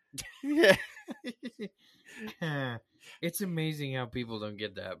 Yeah. It's amazing how people don't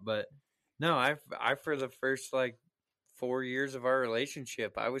get that. But no, I for the first like 4 years of our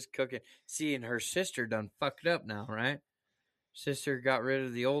relationship, I was cooking. See, and her sister done fucked up now, right? Sister got rid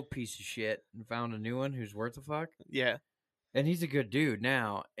of the old piece of shit and found a new one who's worth a fuck. Yeah. And he's a good dude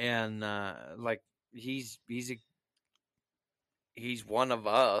now. And like he's one of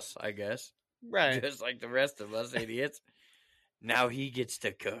us, I guess. Right. Just like the rest of us idiots. Now he gets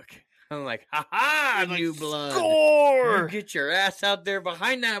to cook. I'm like, ha ha, new blood. Score! You get your ass out there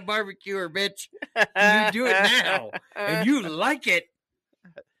behind that barbecuer, bitch. You do it now. And you like it.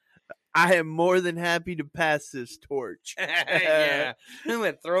 I am more than happy to pass this torch. Yeah, I'm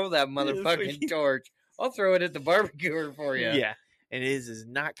gonna throw that motherfucking torch. I'll throw it at the barbecuer for you. Yeah, and his is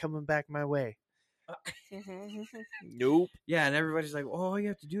not coming back my way. Nope. Yeah, and everybody's like, "Oh, all you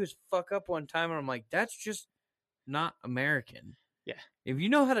have to do is fuck up one time," and I'm like, "That's just not American." Yeah. If you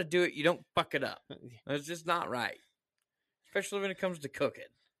know how to do it, you don't fuck it up. That's just not right, especially when it comes to cooking.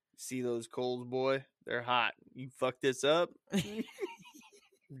 See those coals, boy? They're hot. You fuck this up.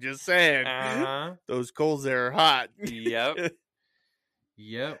 Just saying. Uh-huh. Those coals there are hot. Yep.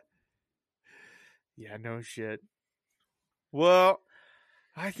 Yep. Yeah, no shit. Well,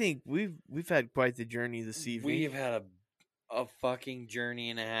 I think we've had quite the journey this evening. We've had a fucking journey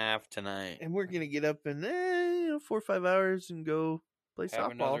and a half tonight. And we're gonna get up in 4 or 5 hours and go play Have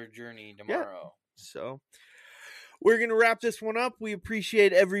softball. another journey tomorrow. So we're gonna wrap this one up. We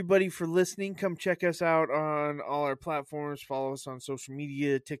appreciate everybody for listening. Come check us out on all our platforms. Follow us on social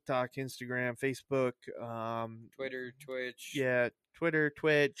media: TikTok, Instagram, Facebook, Twitter, Twitch. yeah, Twitter,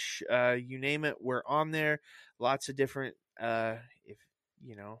 Twitch, you name it, we're on there. Lots of different if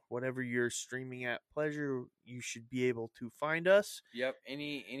whatever you're streaming at pleasure, you should be able to find us. Yep.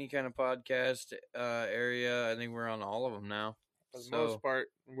 Any kind of podcast area, I think we're on all of them now. For the most part,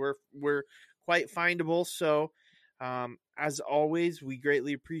 we're quite findable. So as always, we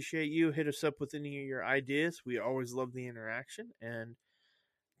greatly appreciate you. Hit us up with any of your ideas. We always love the interaction, and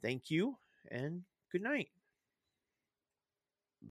thank you and good night.